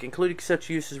copyrighted work, including such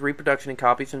use as reproduction and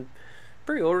copies and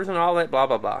pre-orders and all that blah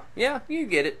blah blah. Yeah, you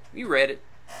get it. You read it.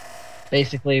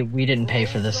 Basically, we didn't pay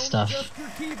for this stuff. Adjust your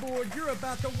keyboard, you're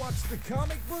about to watch the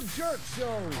Comic Book Jerk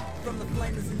Show. From the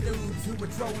flamers and dudes who were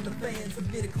trolling the fans of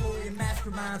midichlorian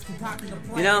masterminds concocting a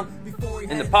plan. You know,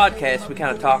 in the podcast we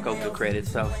kind of talk over the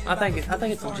credits, so I think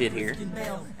it's legit here.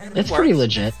 It's pretty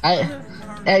legit.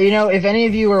 You know, if any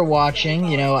of you are watching,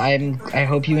 you know, I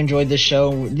hope you enjoyed the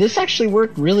show. This actually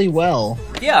worked really well.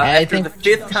 Yeah, I after think, the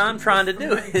 5th time trying to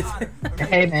do it.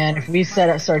 Hey man, if we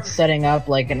start setting up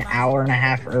like an hour and a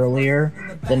half earlier,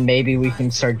 then maybe we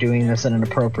can start doing this at an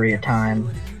appropriate time.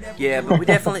 Yeah, but we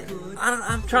definitely.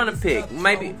 I'm trying to pick.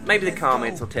 Maybe the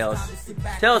comments will tell us.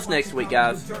 Tell us next week,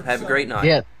 guys. Have a great night.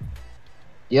 Yeah.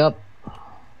 Yep.